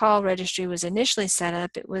Do Not Call registry was initially set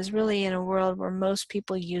up, it was really in a world where most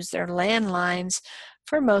people use their landlines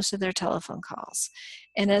for most of their telephone calls.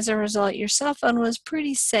 And as a result, your cell phone was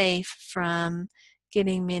pretty safe from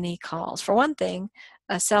getting many calls. For one thing,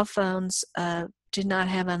 cell phones did not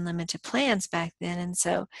have unlimited plans back then, and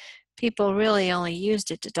so people really only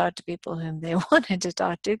used it to talk to people whom they wanted to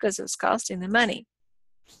talk to because it was costing them money.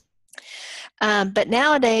 But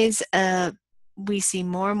nowadays, we see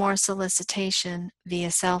more and more solicitation via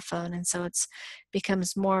cell phone, and so it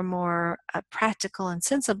becomes more and more practical and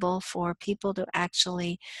sensible for people to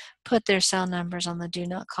actually put their cell numbers on the Do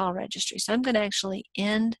Not Call registry. So I'm going to actually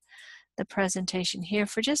end the presentation here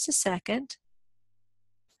for just a second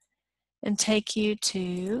and take you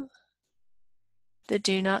to the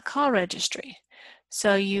Do Not Call registry.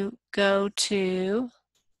 So you go to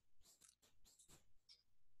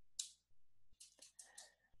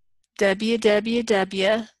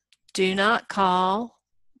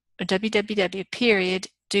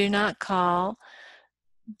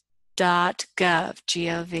www.donotcall.gov,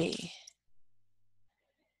 G-O-V.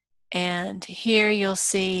 And here you'll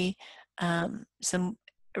see some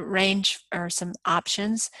range or some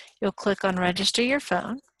options. You'll click on register your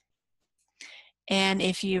phone. And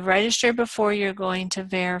if you registered before, you're going to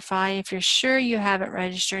verify. If you're sure you haven't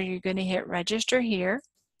registered, you're going to hit register here.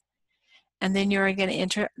 And then you're going to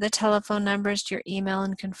enter the telephone numbers to your email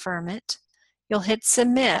and confirm it. You'll hit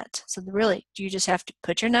submit. So really, you just have to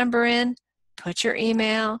put your number in, put your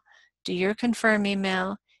email, do your confirm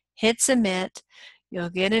email, hit submit. You'll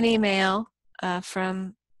get an email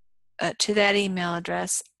from to that email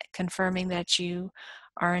address confirming that you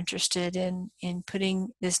are interested in putting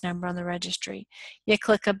this number on the registry. You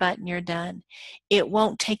click a button, you're done. It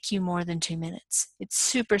won't take you more than 2 minutes. It's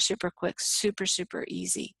super, super quick, super, super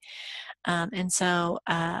easy. And so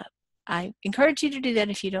I encourage you to do that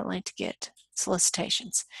if you don't like to get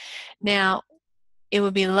solicitations. Now, it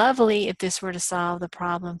would be lovely if this were to solve the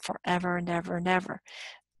problem forever and ever and ever,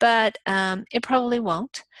 but it probably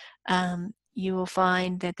won't. You will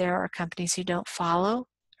find that there are companies who don't follow,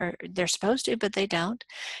 or they're supposed to, but they don't.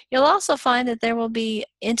 You'll also find that there will be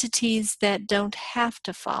entities that don't have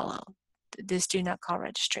to follow this do not call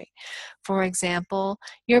registry. For example,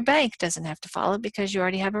 your bank doesn't have to follow because you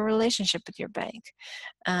already have a relationship with your bank.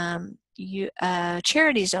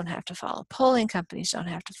 Charities don't have to follow. Polling companies don't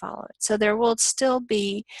have to follow it. So there will still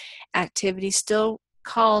be activity, still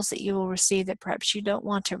calls that you will receive that perhaps you don't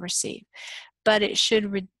want to receive, but it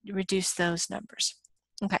should reduce those numbers.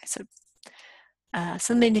 Okay, so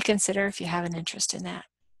something to consider if you have an interest in that.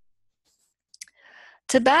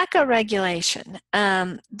 Tobacco regulation.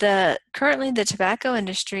 Currently the tobacco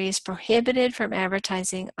industry is prohibited from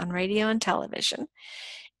advertising on radio and television,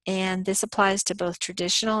 and this applies to both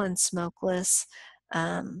traditional and smokeless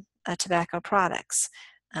tobacco products.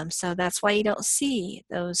 So that's why you don't see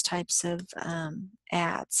those types of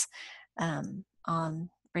ads on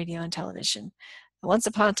radio and television. Once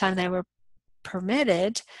upon a time they were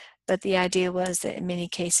permitted, but the idea was that in many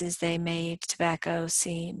cases they made tobacco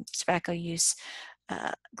use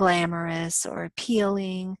glamorous or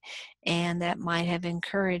appealing, and that might have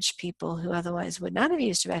encouraged people who otherwise would not have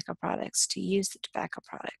used tobacco products to use the tobacco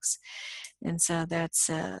products. And so that's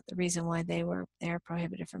the reason why they are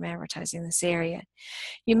prohibited from advertising this area.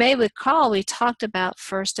 You may recall we talked about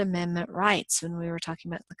First Amendment rights when we were talking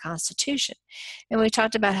about the Constitution, and we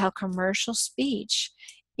talked about how commercial speech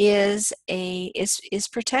is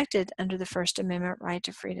protected under the First Amendment right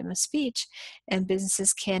to freedom of speech, and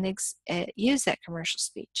businesses can use that commercial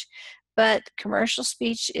speech. But commercial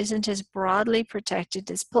speech isn't as broadly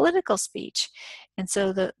protected as political speech, and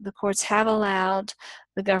so the courts have allowed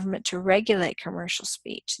the government to regulate commercial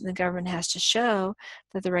speech. The government has to show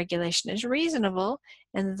that the regulation is reasonable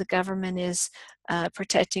and that the government is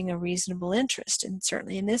protecting a reasonable interest. And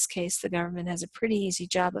certainly in this case, the government has a pretty easy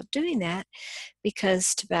job of doing that,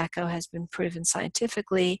 because tobacco has been proven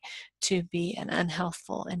scientifically to be an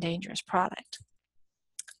unhealthful and dangerous product.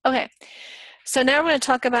 Okay, so now we're going to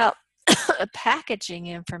talk about packaging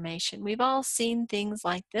information. We've all seen things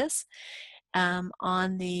like this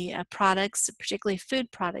on the products, particularly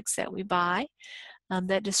food products that we buy,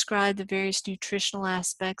 that describe the various nutritional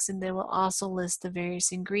aspects, and they will also list the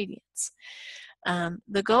various ingredients.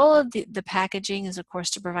 The goal of the packaging is, of course,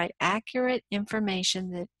 to provide accurate information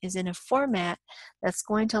that is in a format that's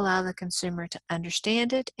going to allow the consumer to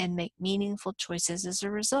understand it and make meaningful choices as a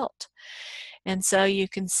result. And so you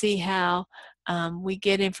can see how we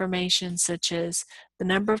get information such as the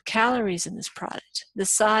number of calories in this product, the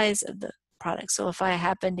size of the product. So if I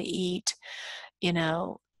happen to eat,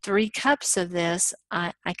 3 cups of this,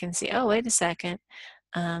 I can see, oh, wait a second,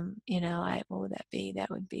 what would that be? That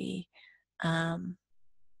would be 4-ish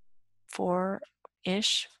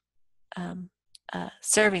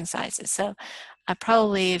serving sizes. So I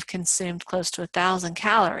probably have consumed close to 1,000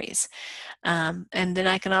 calories. And then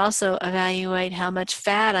I can also evaluate how much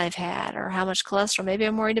fat I've had or how much cholesterol. Maybe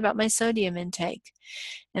I'm worried about my sodium intake.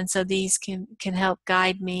 And so these can help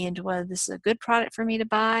guide me into whether this is a good product for me to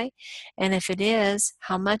buy, and if it is,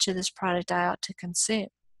 how much of this product I ought to consume.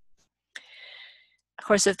 Of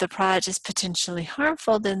course, if the product is potentially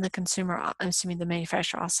harmful, then the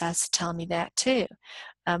manufacturer also has to tell me that too.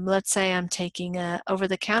 Let's say I'm taking a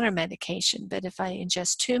over-the-counter medication, but if I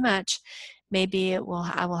ingest too much, maybe I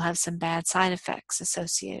will have some bad side effects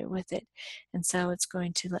associated with it. And so it's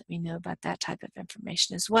going to let me know about that type of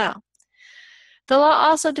information as well. The law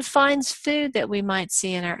also defines food that we might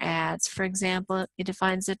see in our ads. For example, it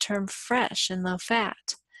defines the term fresh and low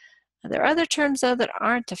fat. There are other terms, though, that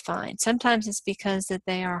aren't defined. Sometimes it's because that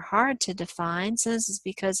they are hard to define. Sometimes it's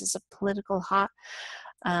because it's a political hotball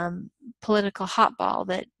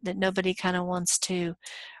that nobody kind of wants to,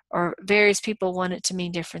 or various people want it to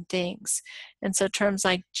mean different things. And so terms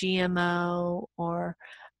like GMO or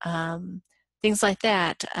things like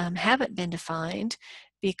that haven't been defined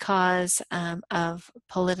because of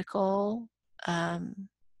political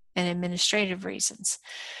and administrative reasons.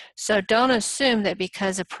 So don't assume that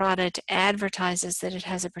because a product advertises that it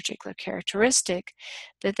has a particular characteristic,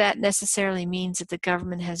 that that necessarily means that the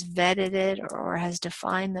government has vetted it or has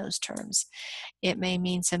defined those terms. It may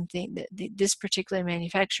mean something that this particular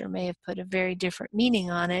manufacturer may have put a very different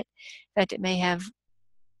meaning on it. In fact, it may have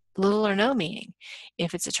little or no meaning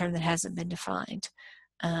if it's a term that hasn't been defined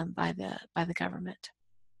by the government.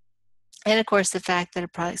 And of course, the fact that a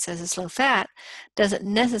product says it's low fat doesn't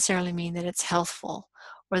necessarily mean that it's healthful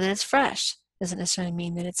or that it's fresh. Doesn't necessarily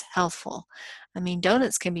mean that it's healthful. I mean,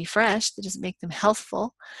 donuts can be fresh. That doesn't make them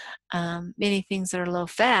healthful. Many things that are low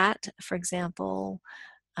fat, for example,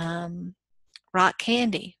 rock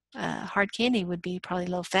candy, hard candy would be probably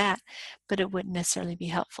low fat, but it wouldn't necessarily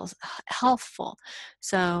be healthful.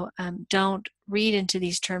 So don't read into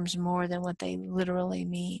these terms more than what they literally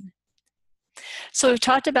mean. So we've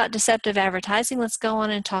talked about deceptive advertising. Let's go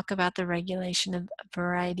on and talk about the regulation of a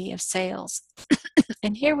variety of sales.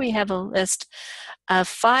 And here we have a list of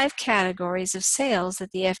 5 categories of sales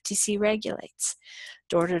that the FTC regulates: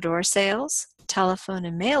 door-to-door sales, telephone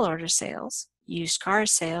and mail order sales, used car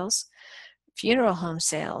sales, funeral home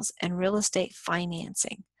sales, and real estate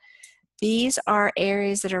financing. These are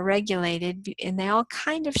areas that are regulated, and they all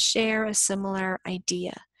kind of share a similar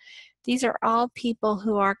idea. These are all people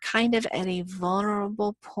who are kind of at a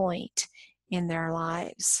vulnerable point in their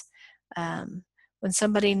lives. When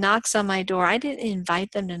somebody knocks on my door, I didn't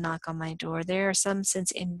invite them to knock on my door. There are some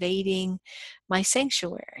sense invading my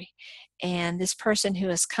sanctuary. And this person who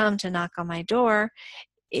has come to knock on my door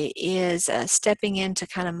is stepping into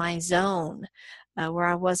kind of my zone where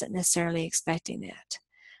I wasn't necessarily expecting that.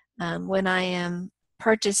 When I am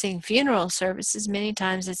purchasing funeral services, many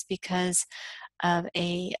times it's because of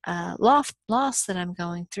a loss that I'm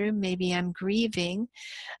going through. Maybe I'm grieving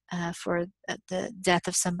for the death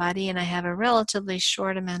of somebody, and I have a relatively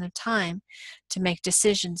short amount of time to make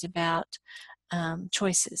decisions about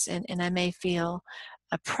choices, and I may feel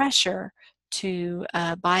a pressure to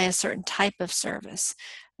buy a certain type of service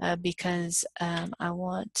because I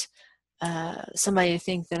want somebody to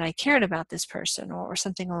think that I cared about this person or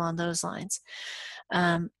something along those lines.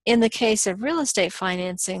 In the case of real estate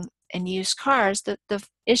financing and used cars, the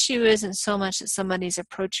issue isn't so much that somebody's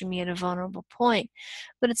approaching me at a vulnerable point,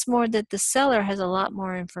 but it's more that the seller has a lot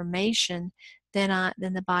more information than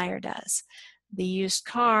the buyer does. The used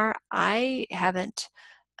car, I'm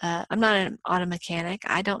not an auto mechanic.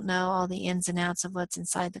 I don't know all the ins and outs of what's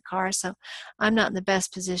inside the car, so I'm not in the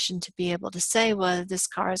best position to be able to say whether this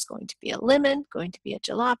car is going to be a lemon, going to be a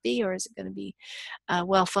jalopy, or is it going to be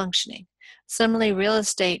well functioning. Similarly, real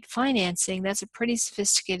estate financing, that's a pretty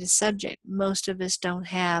sophisticated subject. Most of us don't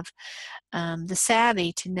have the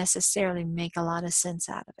savvy to necessarily make a lot of sense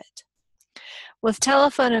out of it. With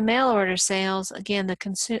telephone and mail order sales, again,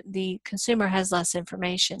 the consumer has less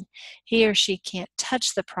information. He or she can't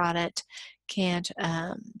touch the product, can't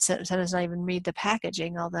sometimes not even read the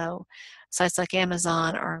packaging, although sites like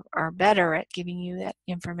Amazon are better at giving you that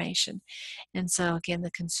information. And so again,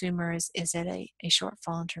 the consumer is at a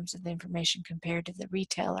shortfall in terms of the information compared to the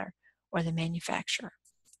retailer or the manufacturer.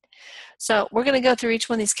 So we're going to go through each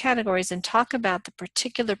one of these categories and talk about the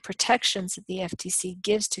particular protections that the FTC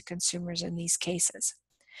gives to consumers in these cases.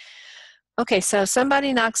 Okay, so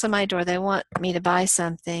somebody knocks on my door, they want me to buy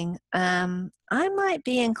something. I might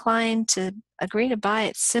be inclined to agree to buy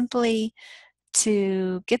it simply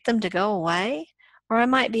to get them to go away, or I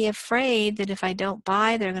might be afraid that if I don't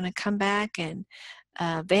buy, they're going to come back and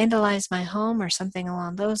vandalize my home or something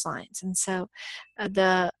along those lines. And so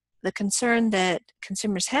the concern that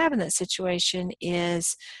consumers have in that situation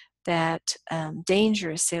is that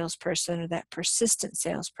dangerous salesperson or that persistent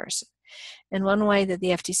salesperson. And one way that the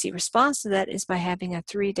FTC responds to that is by having a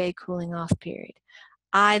 3-day cooling off period.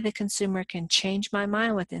 I, the consumer, can change my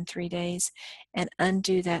mind within 3 days and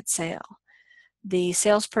undo that sale. The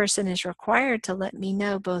salesperson is required to let me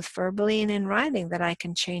know both verbally and in writing that I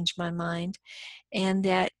can change my mind, and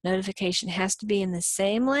that notification has to be in the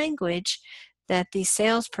same language that the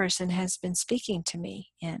salesperson has been speaking to me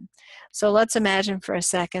in. So let's imagine for a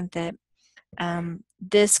second that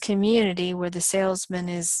this community where the salesman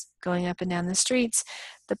is going up and down the streets,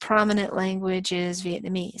 the prominent language is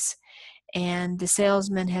Vietnamese. And the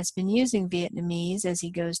salesman has been using Vietnamese as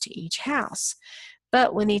he goes to each house.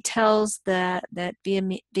 But when he tells that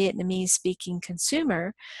Vietnamese-speaking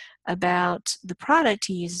consumer about the product,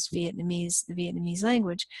 he uses the Vietnamese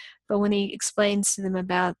language. But when he explains to them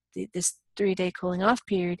about this 3-day cooling off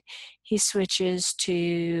period, he switches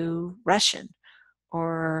to Russian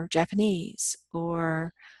or Japanese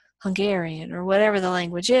or Hungarian or whatever the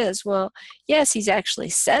language is. Well, yes, he's actually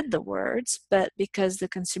said the words, but because the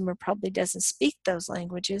consumer probably doesn't speak those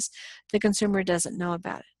languages, the consumer doesn't know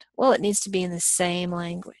about it. Well, it needs to be in the same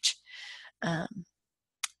language. Um,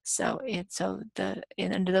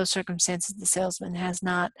 under those circumstances, the salesman has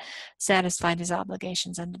not satisfied his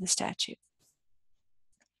obligations under the statute.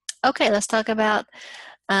 Okay, let's talk about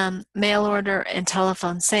mail order and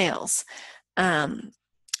telephone sales. The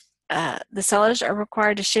sellers are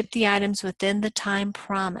required to ship the items within the time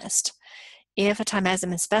promised. If a time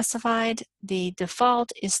hasn't been specified, the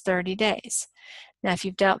default is 30 days. Now, if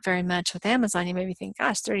you've dealt very much with Amazon, you maybe think,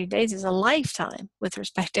 gosh, 30 days is a lifetime with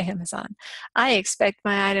respect to Amazon. I expect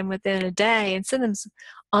my item within a day and send them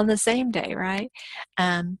on the same day, right?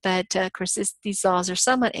 But of course, these laws are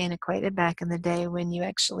somewhat antiquated back in the day when you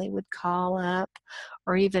actually would call up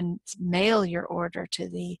or even mail your order to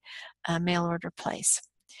the mail order place.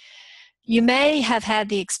 You may have had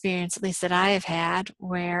the experience, at least that I have had,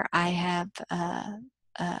 where I have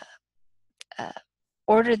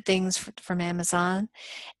ordered things from Amazon,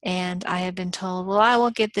 and I have been told, well, I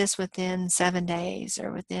will get this within 7 days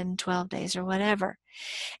or within 12 days or whatever.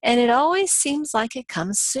 And it always seems like it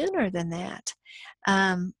comes sooner than that.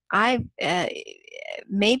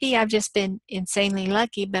 Maybe I've just been insanely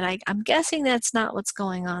lucky, but I'm guessing that's not what's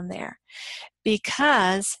going on there,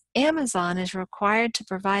 because Amazon is required to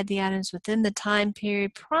provide the items within the time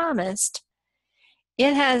period promised.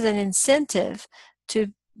 It has an incentive to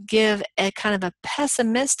give a kind of a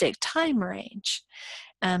pessimistic time range.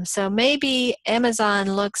 So maybe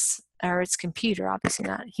Amazon looks, or its computer, obviously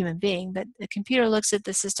not a human being, but the computer looks at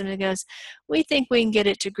the system and goes, we think we can get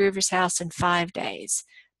it to Groover's house in 5 days.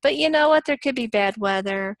 But you know what? There could be bad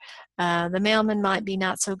weather. The mailman might be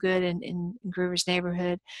not so good in Groover's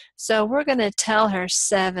neighborhood. So we're going to tell her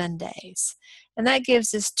 7 days. And that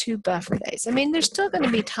gives us 2 buffer days. I mean, there's still going to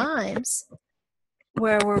be times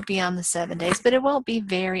where we're beyond the 7 days, but it won't be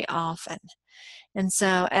very often. And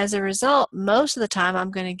so as a result, most of the time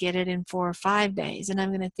I'm going to get it in 4 or 5 days. And I'm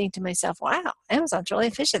going to think to myself, wow, Amazon's really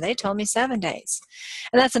efficient. They told me 7 days.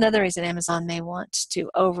 And that's another reason Amazon may want to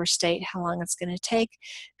overstate how long it's going to take,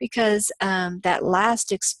 because that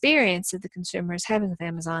last experience that the consumer is having with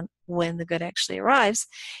Amazon when the good actually arrives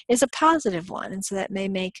is a positive one. And so that may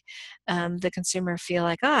make the consumer feel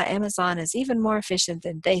like, Amazon is even more efficient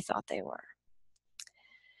than they thought they were.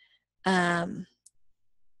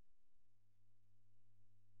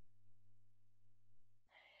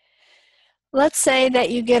 Let's say that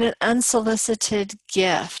you get an unsolicited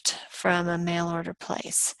gift from a mail order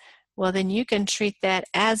place. Well, then you can treat that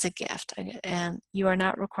as a gift, and you are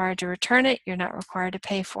not required to return it. You're not required to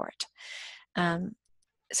pay for it.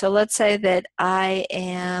 So let's say that I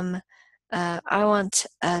want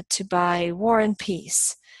to buy War and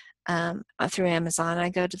Peace through Amazon. I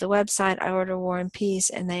go to the website, I order War and Peace,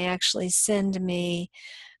 and they actually send me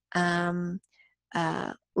Little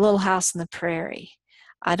House on the Prairie.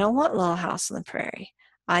 I don't want Little House on the Prairie.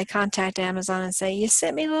 I contact Amazon and say, you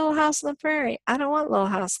sent me Little House on the Prairie. I don't want Little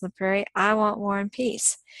House on the Prairie. I want War and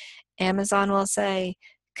Peace. Amazon will say,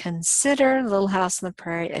 consider Little House on the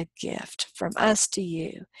Prairie a gift from us to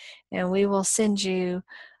you, and we will send you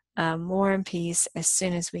War and Peace as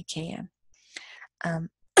soon as we can.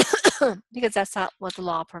 Because that's not what the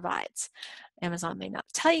law provides. Amazon may not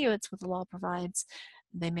tell you it's what the law provides.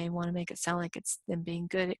 They may want to make it sound like it's them being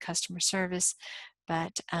good at customer service,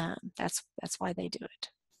 but that's why they do it.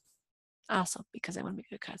 Also, because they want to be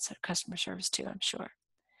good at customer service too, I'm sure.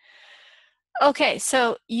 Okay,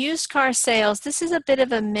 so used car sales, this is a bit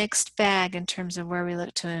of a mixed bag in terms of where we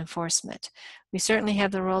look to enforcement. We certainly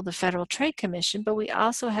have the role of the Federal Trade Commission, but we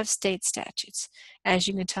also have state statutes. As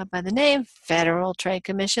you can tell by the name, Federal Trade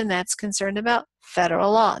Commission, that's concerned about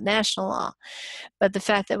federal law, national law. But the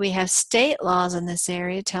fact that we have state laws in this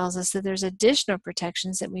area tells us that there's additional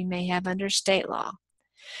protections that we may have under state law.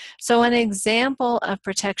 So an example of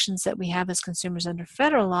protections that we have as consumers under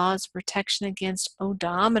federal law is protection against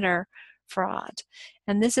odometer fraud.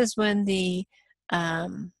 And this is when the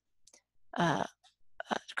car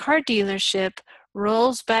dealership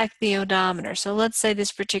rolls back the odometer. So let's say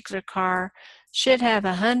this particular car should have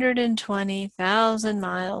 120,000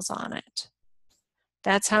 miles on it.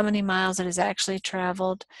 That's how many miles it has actually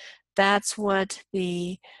traveled. That's what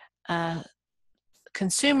the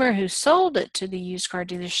consumer who sold it to the used car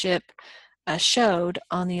dealership showed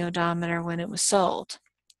on the odometer when it was sold.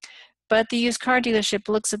 But the used car dealership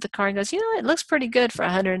looks at the car and goes, it looks pretty good for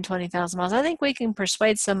 120,000 miles. I think we can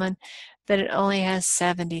persuade someone that it only has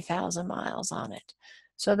 70,000 miles on it.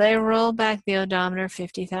 So they roll back the odometer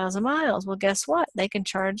 50,000 miles. Well, guess what? They can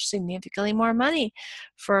charge significantly more money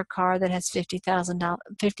for a car that has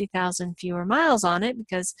 50,000 fewer miles on it,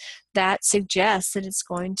 because that suggests that it's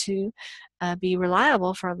going to be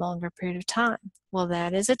reliable for a longer period of time. Well,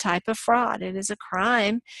 that is a type of fraud. It is a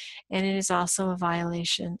crime, and it is also a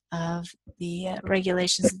violation of the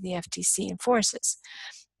regulations that the FTC enforces.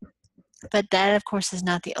 But that, of course, is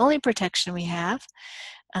not the only protection we have.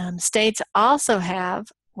 States also have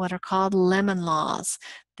what are called lemon laws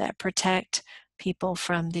that protect people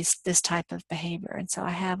from this type of behavior. And so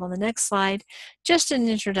I have on the next slide just an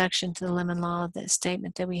introduction to the lemon law, the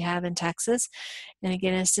statement that we have in Texas. And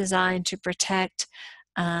again, it's designed to protect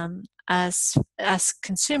us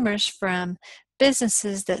consumers from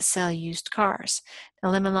businesses that sell used cars. Now,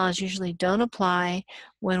 lemon laws usually don't apply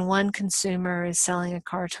when one consumer is selling a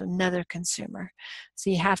car to another consumer. So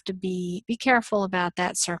you have to be careful about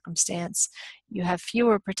that circumstance. You have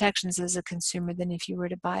fewer protections as a consumer than if you were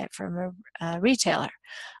to buy it from a retailer.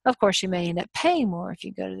 Of course, you may end up paying more if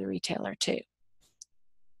you go to the retailer too.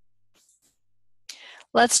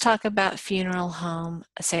 Let's talk about funeral home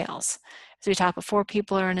sales. As we talked before,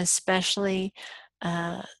 people are in an especially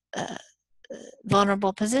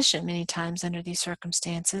vulnerable position many times under these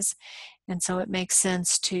circumstances, and so it makes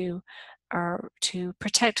sense to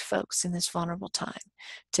protect folks in this vulnerable time.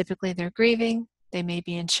 Typically they're grieving, they may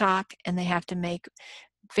be in shock, and they have to make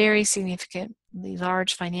very significantly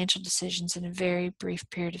large financial decisions in a very brief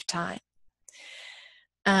period of time.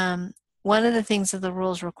 One of the things that the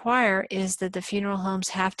rules require is that the funeral homes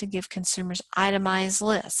have to give consumers itemized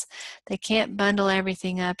lists. They can't bundle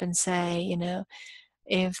everything up and say,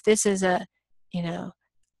 if this is a,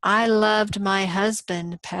 I loved my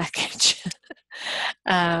husband package,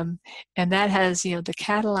 and that has, the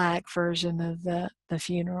Cadillac version of the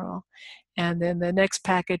funeral. And then the next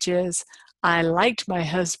package is, I liked my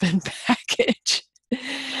husband package.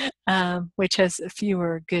 Which has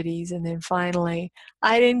fewer goodies. And then finally,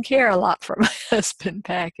 I didn't care a lot for my husband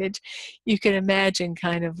package. You can imagine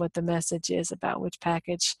kind of what the message is about which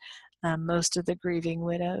package most of the grieving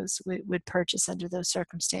widows would purchase under those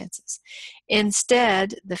circumstances.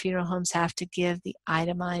 Instead, the funeral homes have to give the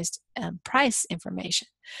itemized price information.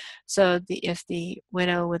 So if the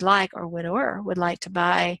widow would like, or widower would like to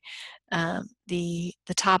buy the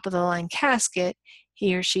top of the line casket,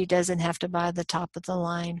 he or she doesn't have to buy the top of the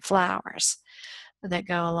line flowers that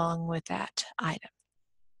go along with that item.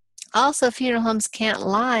 Also, funeral homes can't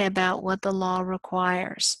lie about what the law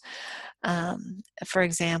requires. For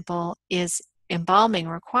example, is embalming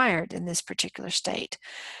required in this particular state?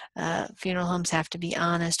 Funeral homes have to be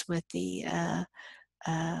honest with the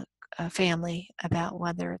family about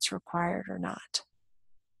whether it's required or not.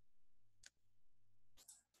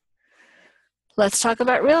 Let's talk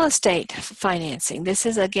about real estate financing. This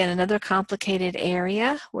is, again, another complicated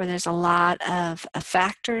area where there's a lot of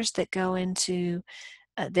factors that go into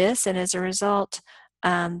this, and as a result,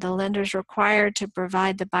 the lender is required to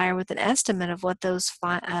provide the buyer with an estimate of what those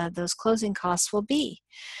closing costs will be.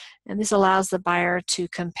 And this allows the buyer to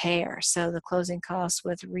compare. So the closing costs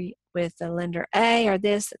with the lender A are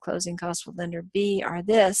this, the closing costs with lender B are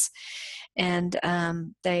this. And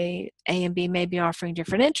A and B may be offering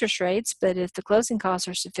different interest rates, but if the closing costs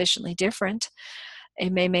are sufficiently different,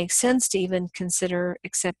 it may make sense to even consider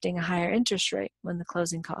accepting a higher interest rate when the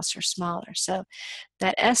closing costs are smaller. So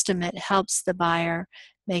that estimate helps the buyer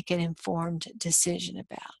make an informed decision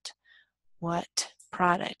about what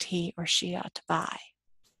product he or she ought to buy.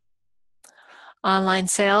 Online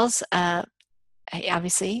sales,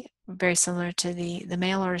 obviously very similar to the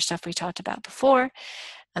mail order stuff we talked about before,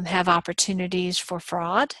 have opportunities for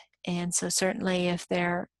fraud. And so certainly if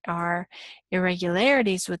there are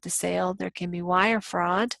irregularities with the sale, there can be wire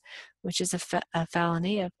fraud, which is a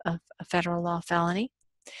felony, a federal law felony.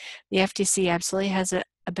 The FTC absolutely has an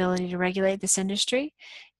ability to regulate this industry.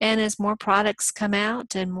 And as more products come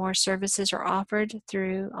out and more services are offered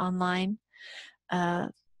through online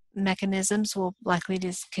mechanisms, we'll likely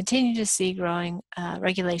to continue to see growing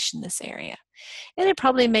regulation in this area. And it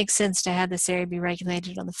probably makes sense to have this area be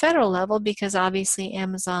regulated on the federal level, because obviously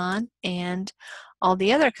Amazon and all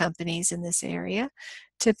the other companies in this area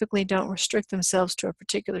typically don't restrict themselves to a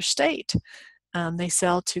particular state. They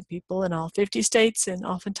sell to people in all 50 states and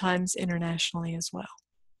oftentimes internationally as well.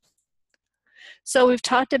 So we've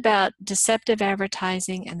talked about deceptive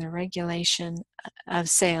advertising and the regulation of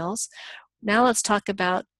sales. Now let's talk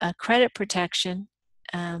about credit protection.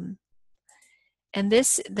 And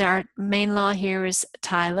our main law here is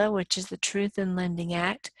TILA, which is the Truth in Lending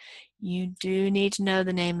Act. You do need to know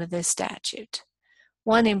the name of this statute.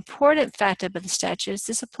 One important fact about the statute is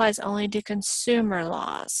this applies only to consumer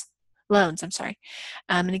loans, I'm sorry.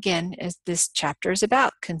 And again, as this chapter is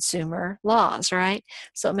about consumer laws, right?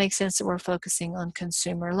 So it makes sense that we're focusing on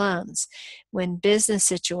consumer loans. When business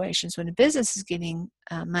situations, when a business is getting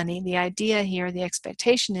money, the idea here, the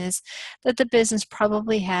expectation is that the business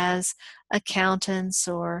probably has accountants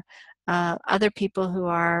or other people who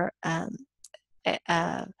are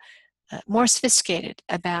more sophisticated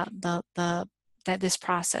about this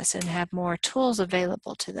process and have more tools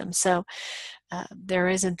available to them. So there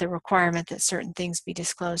isn't the requirement that certain things be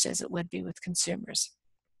disclosed as it would be with consumers.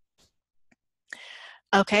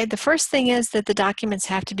 Okay, the first thing is that the documents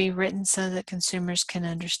have to be written so that consumers can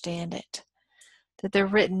understand it. That they're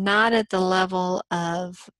written not at the level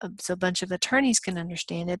of so a bunch of attorneys can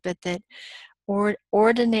understand it, but that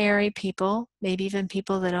ordinary people, maybe even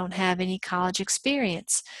people that don't have any college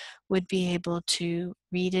experience, would be able to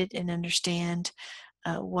read it and understand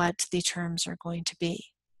what the terms are going to be.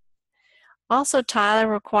 Also, Tyler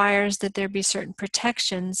requires that there be certain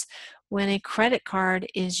protections when a credit card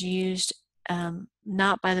is used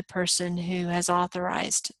not by the person who has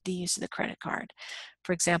authorized the use of the credit card.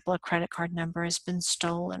 For example, a credit card number has been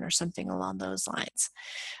stolen or something along those lines.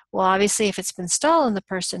 Well, obviously, if it's been stolen, the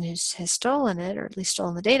person who has stolen it, or at least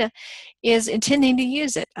stolen the data, is intending to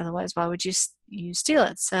use it. Otherwise, why would you steal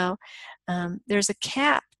it? So there's a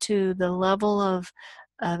cap to the level of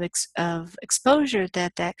exposure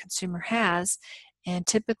that consumer has, and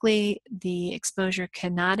typically the exposure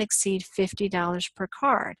cannot exceed $50 per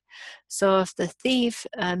card. So if the thief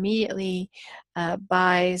immediately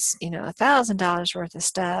buys, $1,000 worth of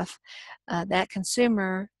stuff, that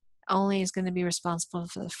consumer only is going to be responsible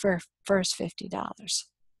for the first $50.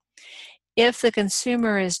 If the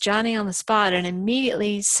consumer is Johnny on the spot and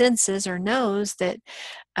immediately senses or knows that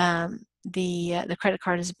the credit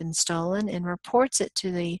card has been stolen and reports it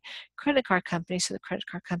to the credit card company, so the credit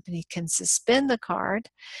card company can suspend the card,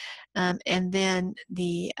 and then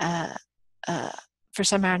for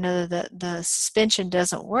somehow or another the suspension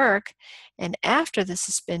doesn't work, and after the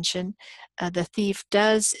suspension the thief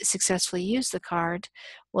does successfully use the card,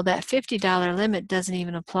 well, that $50 limit doesn't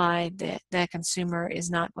even apply. That consumer is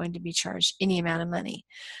not going to be charged any amount of money.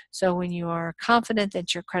 So when you are confident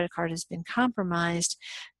that your credit card has been compromised,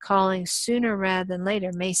 calling sooner rather than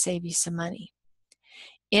later may save you some money.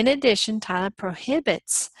 In addition, Tyler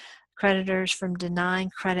prohibits creditors from denying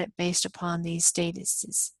credit based upon these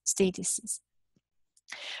statuses.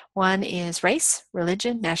 One is race,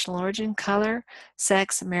 religion, national origin, color,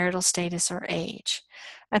 sex, marital status, or age.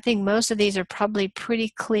 I think most of these are probably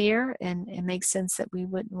pretty clear, and it makes sense that we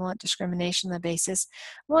wouldn't want discrimination on the basis.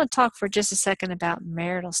 I want to talk for just a second about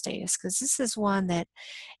marital status, because this is one that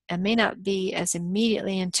may not be as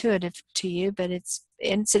immediately intuitive to you, but it's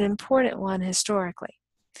an important one historically.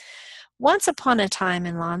 Once upon a time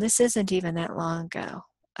in law, and this isn't even that long ago,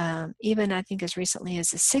 even I think as recently as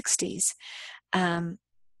the 60s,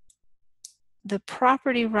 the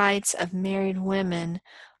property rights of married women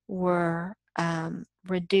were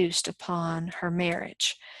reduced upon her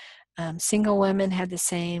marriage. Single women had the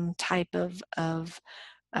same type of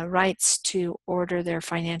rights to order their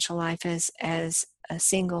financial life as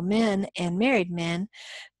single men and married men,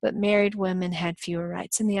 but married women had fewer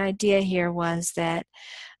rights. And the idea here was that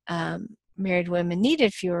married women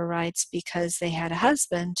needed fewer rights because they had a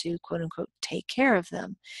husband to, quote unquote, take care of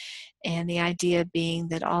them. And the idea being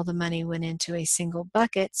that all the money went into a single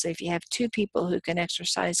bucket. So if you have two people who can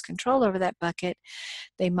exercise control over that bucket,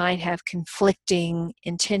 they might have conflicting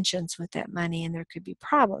intentions with that money and there could be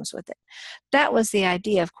problems with it. That was the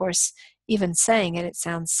idea. Of course, even saying it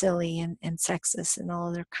sounds silly and sexist and all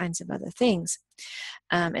other kinds of other things.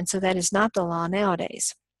 And so that is not the law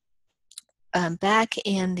nowadays. Back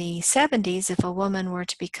in the 70s, if a woman were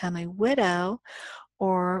to become a widow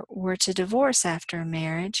or were to divorce after a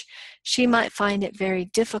marriage, she might find it very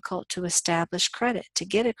difficult to establish credit, to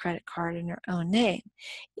get a credit card in her own name,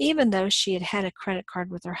 even though she had had a credit card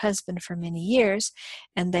with her husband for many years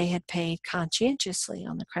and they had paid conscientiously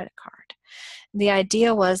on the credit card. The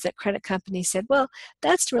idea was that credit companies said, well,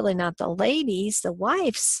 that's really not the lady's, the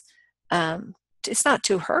wife's, it's not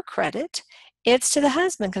to her credit. It's to the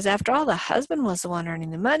husband, because after all, the husband was the one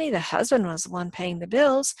earning the money. The husband was the one paying the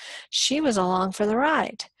bills. She was along for the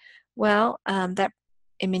ride. Well, that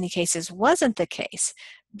in many cases wasn't the case.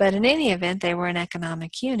 But in any event, they were an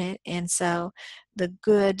economic unit. And so the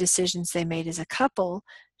good decisions they made as a couple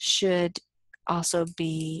should also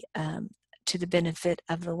be to the benefit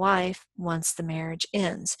of the wife once the marriage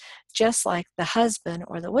ends. Just like the husband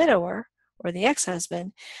or the widower or the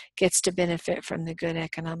ex-husband, gets to benefit from the good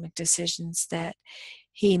economic decisions that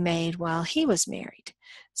he made while he was married.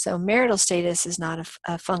 So marital status is not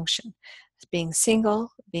a function. Being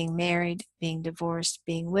single, being married, being divorced,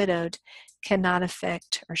 being widowed cannot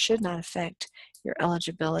affect or should not affect your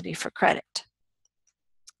eligibility for credit.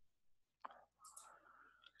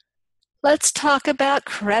 Let's talk about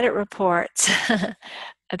credit reports.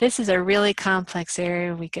 This is a really complex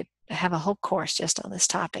area. We could have a whole course just on this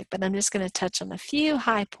topic, but I'm just going to touch on a few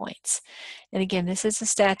high points. And again, this is a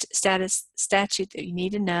statute that you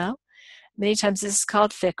need to know. Many times this is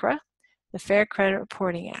called FCRA, the Fair Credit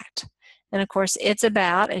Reporting Act. And of course, it's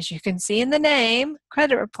about, as you can see in the name,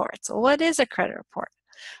 credit reports. Well, what is a credit report?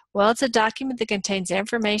 Well, it's a document that contains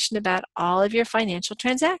information about all of your financial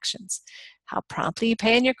transactions, how promptly you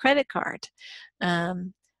pay on your credit card,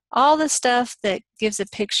 all the stuff that gives a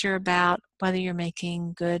picture about whether you're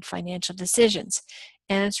making good financial decisions.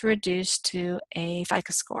 And it's reduced to a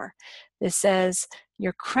FICO score. This says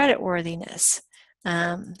your credit worthiness.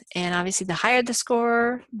 And obviously the higher the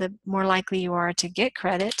score, the more likely you are to get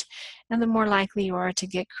credit, and the more likely you are to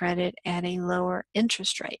get credit at a lower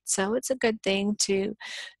interest rate. So it's a good thing to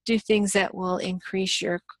do things that will increase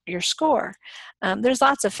your score. There's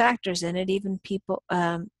lots of factors in it. Even people,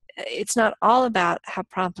 it's not all about how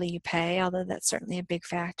promptly you pay, although that's certainly a big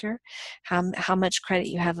factor. How much credit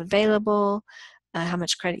you have available, how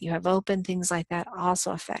much credit you have open, things like that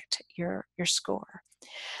also affect your score.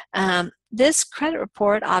 This credit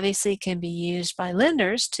report obviously can be used by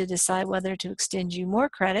lenders to decide whether to extend you more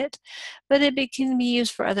credit, but it can be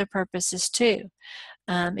used for other purposes too.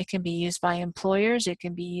 It can be used by employers. It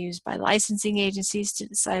can be used by licensing agencies to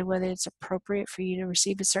decide whether it's appropriate for you to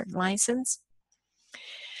receive a certain license.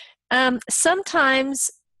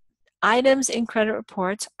 Sometimes items in credit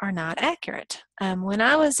reports are not accurate. When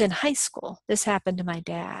I was in high school, this happened to my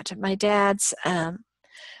dad. My dad's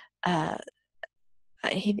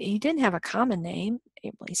he didn't have a common name.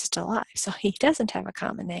 Well, he's still alive, so he doesn't have a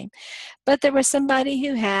common name. But there was somebody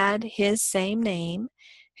who had his same name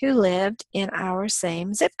who lived in our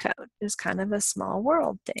same zip code. It was kind of a small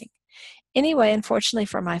world thing. Anyway, unfortunately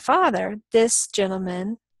for my father, this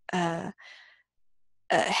gentleman had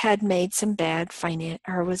made some bad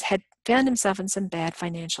had found himself in some bad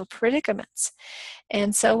financial predicaments.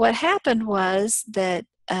 And so what happened was that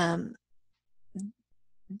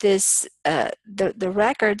the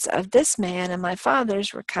records of this man and my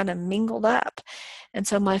father's were kind of mingled up. And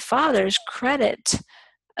so my father's credit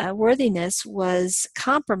worthiness was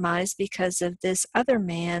compromised because of this other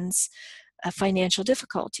man's financial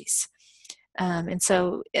difficulties. And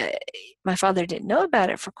so my father didn't know about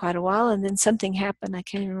it for quite a while, and then something happened. I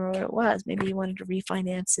can't even remember what it was. Maybe he wanted to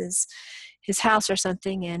refinance his house or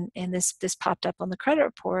something, and this popped up on the credit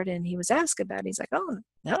report, and he was asked about it. He's like, oh,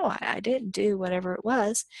 no, I didn't do whatever it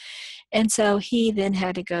was. And so he then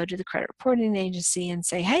had to go to the credit reporting agency and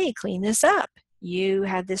say, hey, clean this up. You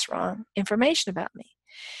had this wrong information about me.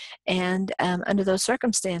 And under those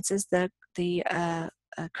circumstances, the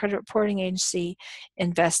credit reporting agency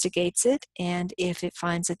investigates it, and if it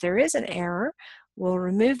finds that there is an error, we'll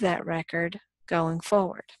remove that record going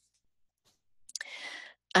forward.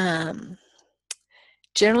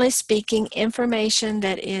 Generally speaking, information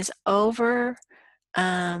that is over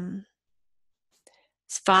 7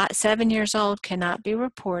 years old cannot be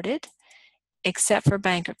reported, except for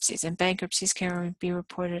bankruptcies, and bankruptcies can be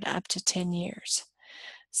reported up to 10 years.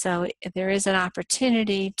 So there is an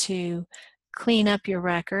opportunity to clean up your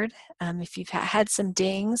record. If you've had some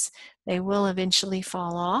dings, they will eventually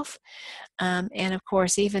fall off. And of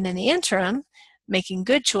course, even in the interim, making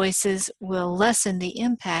good choices will lessen the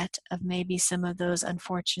impact of maybe some of those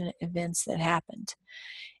unfortunate events that happened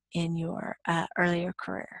in your earlier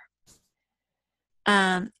career.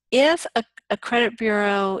 If a credit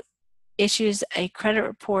bureau issues a credit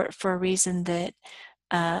report for a reason that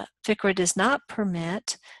FCRA does not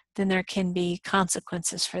permit, then there can be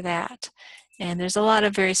consequences for that. And there's a lot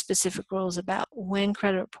of very specific rules about when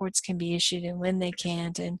credit reports can be issued and when they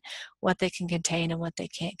can't, and what they can contain and what they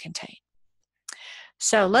can't contain.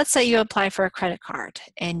 So let's say you apply for a credit card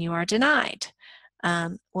and you are denied.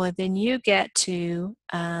 Well, then you get to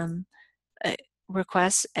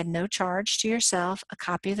request at no charge to yourself a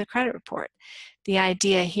copy of the credit report. The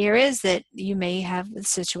idea here is that you may have a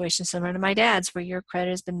situation similar to my dad's where your credit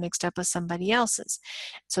has been mixed up with somebody else's.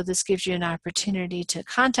 So this gives you an opportunity to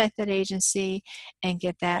contact that agency and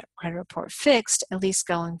get that credit report fixed, at least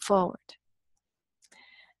going forward.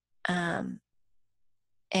 And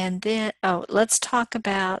then, let's talk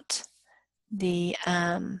about the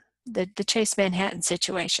Chase Manhattan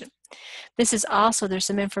situation. There's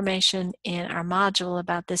some information in our module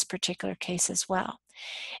about this particular case as well.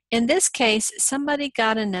 In this case, somebody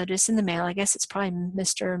got a notice in the mail, I guess it's probably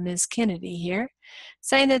Mr. or Ms. Kennedy here,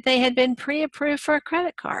 saying that they had been pre-approved for a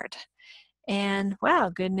credit card. And wow,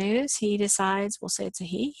 good news, he decides, we'll say it's a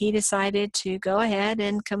he decided to go ahead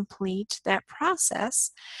and complete that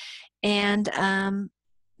process. And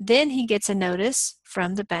then he gets a notice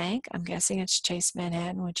from the bank, I'm guessing it's Chase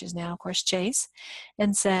Manhattan, which is now, of course, Chase,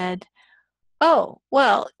 and said, oh,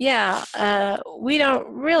 well, yeah, we don't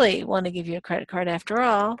really want to give you a credit card after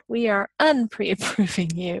all. We are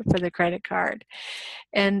unpre-approving you for the credit card.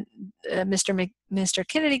 And Mr.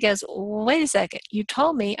 Kennedy goes, wait a second, you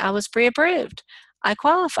told me I was pre-approved. I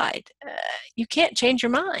qualified. You can't change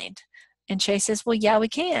your mind. And Chase says, well, yeah, we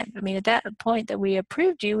can. I mean, at that point that we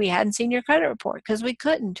approved you, we hadn't seen your credit report because we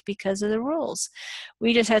couldn't because of the rules.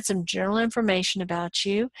 We just had some general information about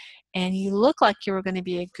you, and you look like you were going to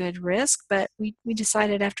be a good risk, but we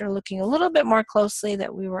decided after looking a little bit more closely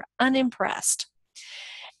that we were unimpressed.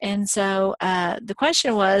 And so the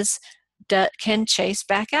question was, can Chase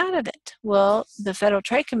back out of it? Well, the Federal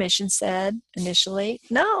Trade Commission said initially,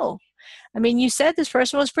 no. I mean, you said this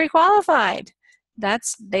person was pre-qualified.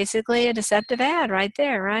 That's basically a deceptive ad right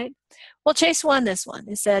there, right? Well, Chase won this one.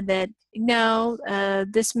 It said that, no,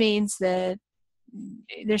 this means that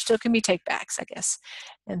there still can be takebacks, I guess.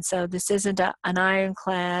 And so this isn't an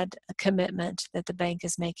ironclad commitment that the bank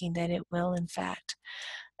is making that it will, in fact,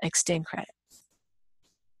 extend credit.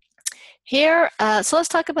 Here, so let's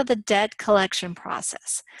talk about the debt collection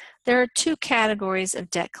process. There are two categories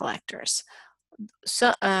of debt collectors.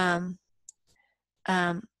 So,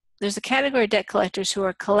 there's a category of debt collectors who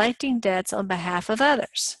are collecting debts on behalf of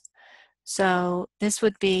others. So this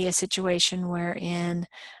would be a situation wherein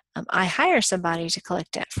I hire somebody to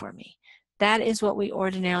collect debt for me. That is what we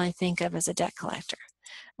ordinarily think of as a debt collector.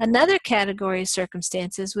 Another category of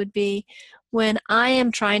circumstances would be when I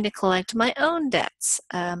am trying to collect my own debts.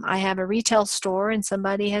 I have a retail store and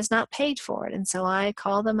somebody has not paid for it, and so I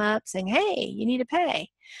call them up saying, hey, you need to pay.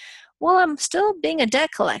 Well, I'm still being a debt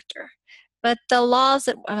collector, but the laws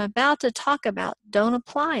that I'm about to talk about don't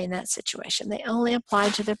apply in that situation. They only apply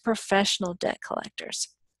to the professional debt collectors.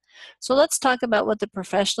 So let's talk about what the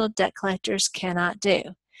professional debt collectors cannot do.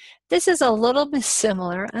 This is a little bit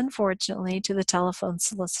similar, unfortunately, to the telephone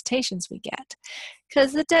solicitations we get,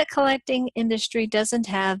 because the debt collecting industry doesn't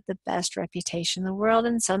have the best reputation in the world,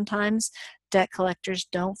 and sometimes debt collectors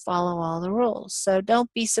don't follow all the rules. So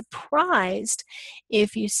don't be surprised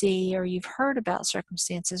if you see or you've heard about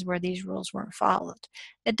circumstances where these rules weren't followed.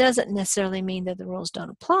 It doesn't necessarily mean that the rules don't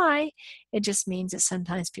apply. It just means that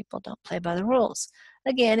sometimes people don't play by the rules.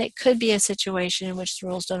 Again, it could be a situation in which the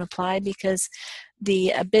rules don't apply because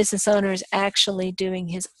the business owner is actually doing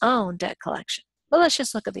his own debt collection. But let's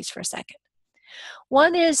just look at these for a second.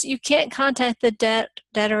 One is you can't contact the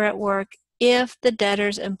debtor at work if the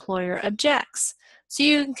debtor's employer objects. So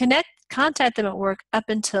you can contact them at work up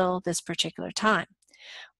until this particular time.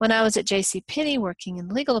 When I was at JCPenney working in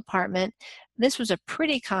the legal department, this was a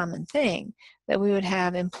pretty common thing that we would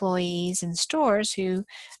have employees in stores who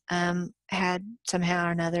had somehow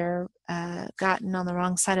or another gotten on the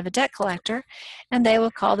wrong side of a debt collector, and they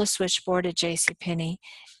would call the switchboard at JCPenney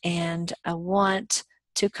and want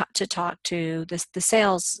to talk to the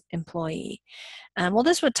sales employee. Well,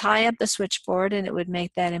 this would tie up the switchboard and it would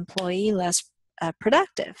make that employee less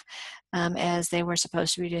productive as they were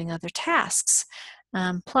supposed to be doing other tasks.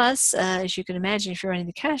 Plus, as you can imagine, if you're running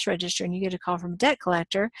the cash register and you get a call from a debt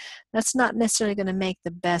collector, that's not necessarily going to make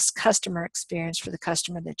the best customer experience for the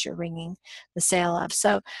customer that you're ringing the sale of.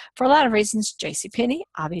 So for a lot of reasons, JCPenney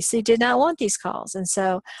obviously did not want these calls. And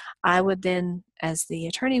so I would then, as the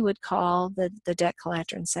attorney, would call the debt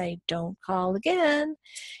collector and say, don't call again.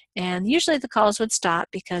 And usually the calls would stop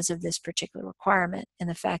because of this particular requirement, and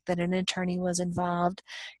the fact that an attorney was involved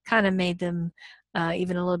kind of made them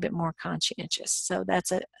even a little bit more conscientious. So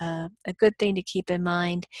that's a good thing to keep in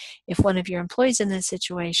mind. If one of your employees in this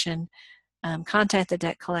situation, contact the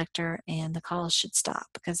debt collector and the calls should stop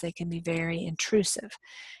because they can be very intrusive.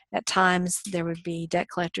 At times there would be debt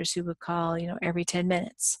collectors who would call, every 10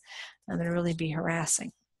 minutes and it would really be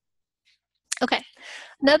harassing. Okay,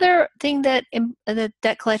 another thing that the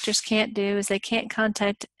debt collectors can't do is they can't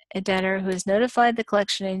contact a debtor who has notified the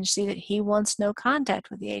collection agency that he wants no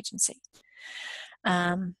contact with the agency.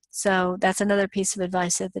 So that's another piece of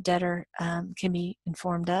advice that the debtor can be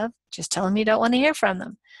informed of. Just tell them you don't want to hear from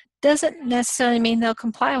them. Doesn't necessarily mean they'll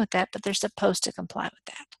comply with that, but they're supposed to comply with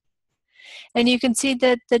that. And you can see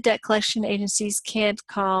that the debt collection agencies can't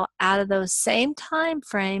call out of those same time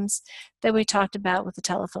frames that we talked about with the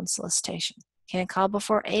telephone solicitation. Can't call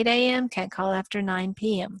before 8 a.m., can't call after 9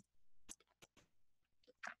 p.m.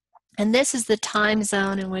 And this is the time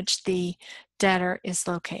zone in which the debtor is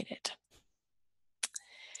located.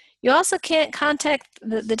 You also can't contact,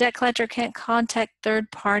 the debt collector can't contact third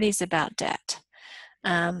parties about debt.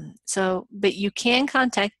 But you can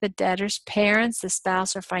contact the debtor's parents, the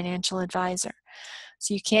spouse, or financial advisor.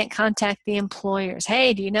 So you can't contact the employers.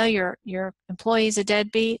 Hey, do you know your employee's a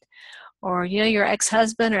deadbeat? Or you know your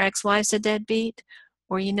ex-husband or ex-wife's a deadbeat?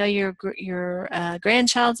 Or you know your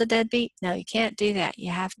grandchild's a deadbeat? No, you can't do that.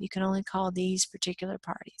 You can only call these particular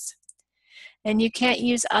parties. And you can't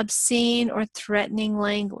use obscene or threatening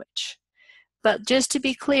language. But just to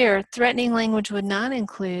be clear, threatening language would not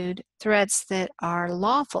include threats that are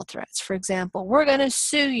lawful threats. For example, we're going to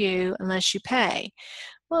sue you unless you pay.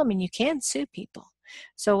 Well, I mean, you can sue people.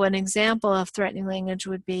 So an example of threatening language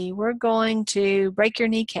would be, we're going to break your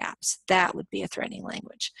kneecaps. That would be a threatening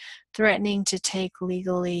language. Threatening to take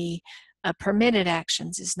legally permitted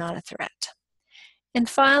actions is not a threat. And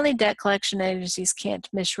finally, debt collection agencies can't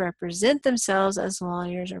misrepresent themselves as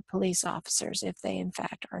lawyers or police officers if they in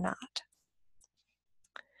fact are not.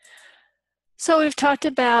 So we've talked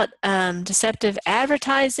about deceptive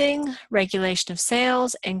advertising, regulation of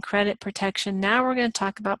sales, and credit protection. Now we're going to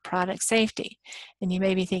talk about product safety. And you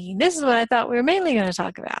may be thinking, this is what I thought we were mainly going to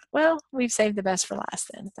talk about. Well, we've saved the best for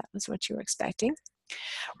last then, if that was what you were expecting.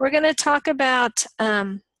 We're going to talk about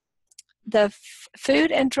the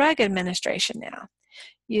Food and Drug Administration now.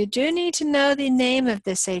 You do need to know the name of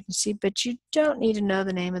this agency, but you don't need to know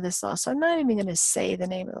the name of this law. So I'm not even going to say the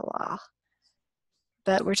name of the law.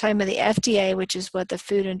 But we're talking about the FDA, which is what the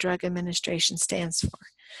Food and Drug Administration stands for.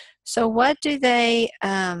 So what are they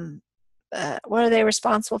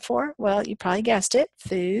responsible for? Well, you probably guessed it,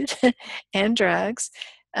 food and drugs.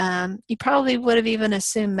 You probably would have even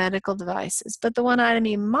assumed medical devices, but the one item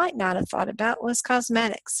you might not have thought about was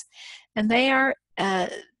cosmetics. And they are,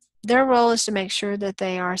 their role is to make sure that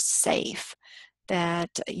they are safe. So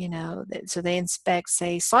they inspect,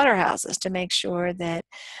 say, slaughterhouses to make sure that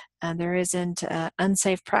there isn't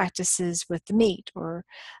unsafe practices with the meat, or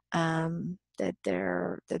that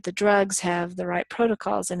the drugs have the right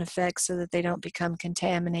protocols in effect so that they don't become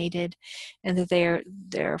contaminated, and that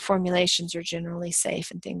their formulations are generally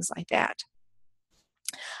safe and things like that.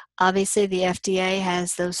 Obviously, the FDA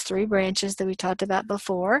has those three branches that we talked about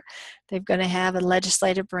before. They're going to have a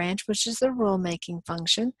legislative branch, which is the rulemaking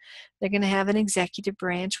function. They're going to have an executive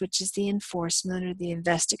branch, which is the enforcement or the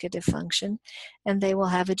investigative function. And they will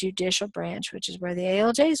have a judicial branch, which is where the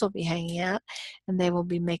ALJs will be hanging out, and they will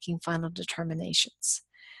be making final determinations.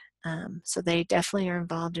 So they definitely are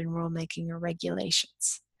involved in rulemaking or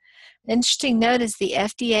regulations. Interesting note is the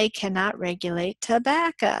FDA cannot regulate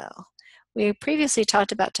tobacco. We previously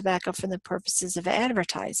talked about tobacco for the purposes of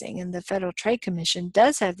advertising, and the Federal Trade Commission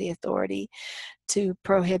does have the authority to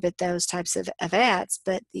prohibit those types of ads,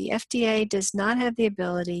 but the FDA does not have the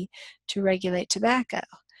ability to regulate tobacco.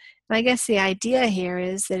 And I guess the idea here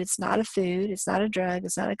is that it's not a food, it's not a drug,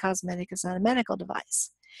 it's not a cosmetic, it's not a medical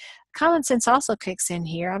device. Common sense also kicks in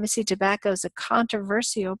here. Obviously, tobacco is a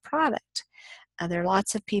controversial product. There are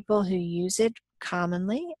lots of people who use it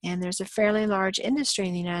commonly, and there's a fairly large industry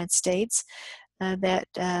in the United States that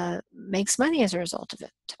makes money as a result of it.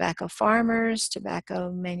 Tobacco farmers,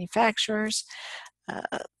 tobacco manufacturers,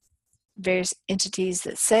 various entities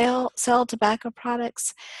that sell tobacco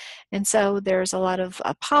products, and so there's a lot of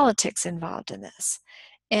politics involved in this.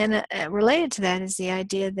 And related to that is the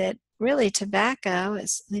idea that really tobacco, at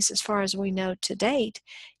least as far as we know to date,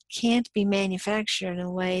 can't be manufactured in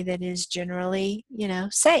a way that is generally,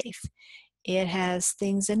 safe. It has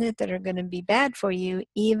things in it that are going to be bad for you,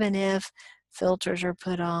 even if filters are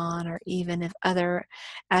put on, or even if other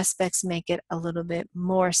aspects make it a little bit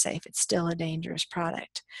more safe. It's still a dangerous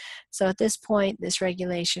product. So at this point, this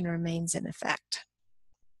regulation remains in effect.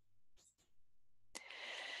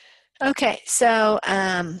 Okay, so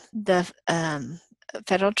the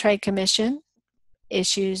Federal Trade Commission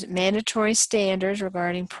issues mandatory standards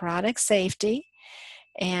regarding product safety,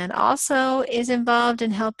 and also is involved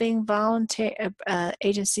in helping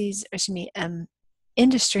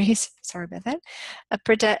industries, sorry about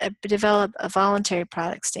that, develop voluntary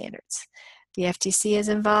product standards. The FTC is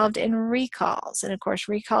involved in recalls, and of course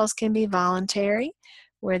recalls can be voluntary,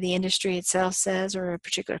 where the industry itself says, or a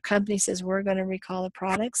particular company says, we're going to recall the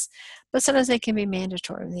products, but sometimes they can be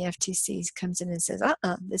mandatory when the FTC comes in and says,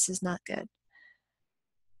 this is not good.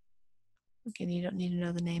 Again, you don't need to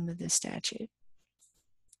know the name of this statute.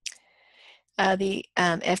 The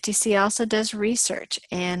FTC also does research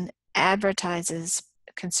and advertises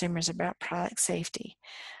consumers about product safety.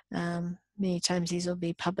 Many times these will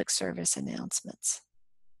be public service announcements.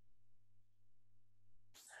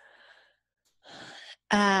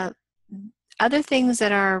 Other things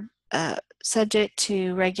that are subject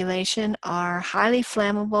to regulation are highly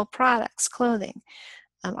flammable products, clothing.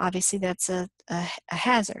 Obviously, that's a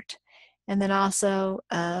hazard. And then also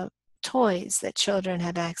toys that children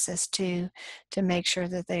have access to make sure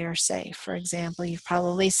that they are safe. For example, you've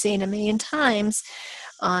probably seen a million times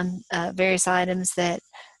on various items that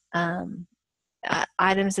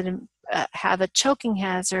have a choking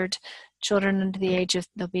hazard. Children under the age of,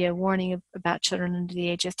 there'll be a warning about children under the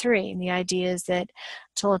age of 3. And the idea is that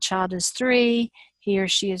until a child is 3, he or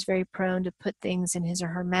she is very prone to put things in his or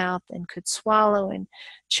her mouth and could swallow and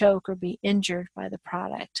choke or be injured by the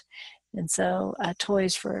product. And so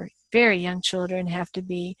toys for very young children have to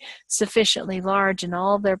be sufficiently large in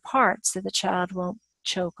all their parts so the child won't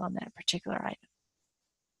choke on that particular item.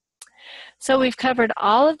 So we've covered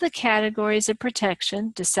all of the categories of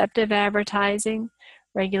protection: deceptive advertising,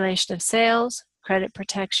 regulation of sales, credit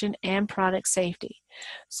protection, and product safety.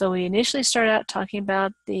 So we initially started out talking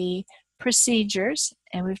about the procedures,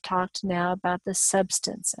 and we've talked now about the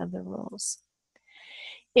substance of the rules.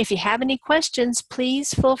 If you have any questions,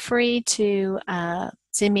 please feel free to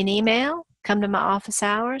send me an email, come to my office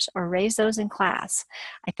hours, or raise those in class.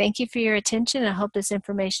 I thank you for your attention, and I hope this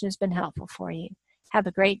information has been helpful for you. Have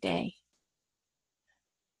a great day.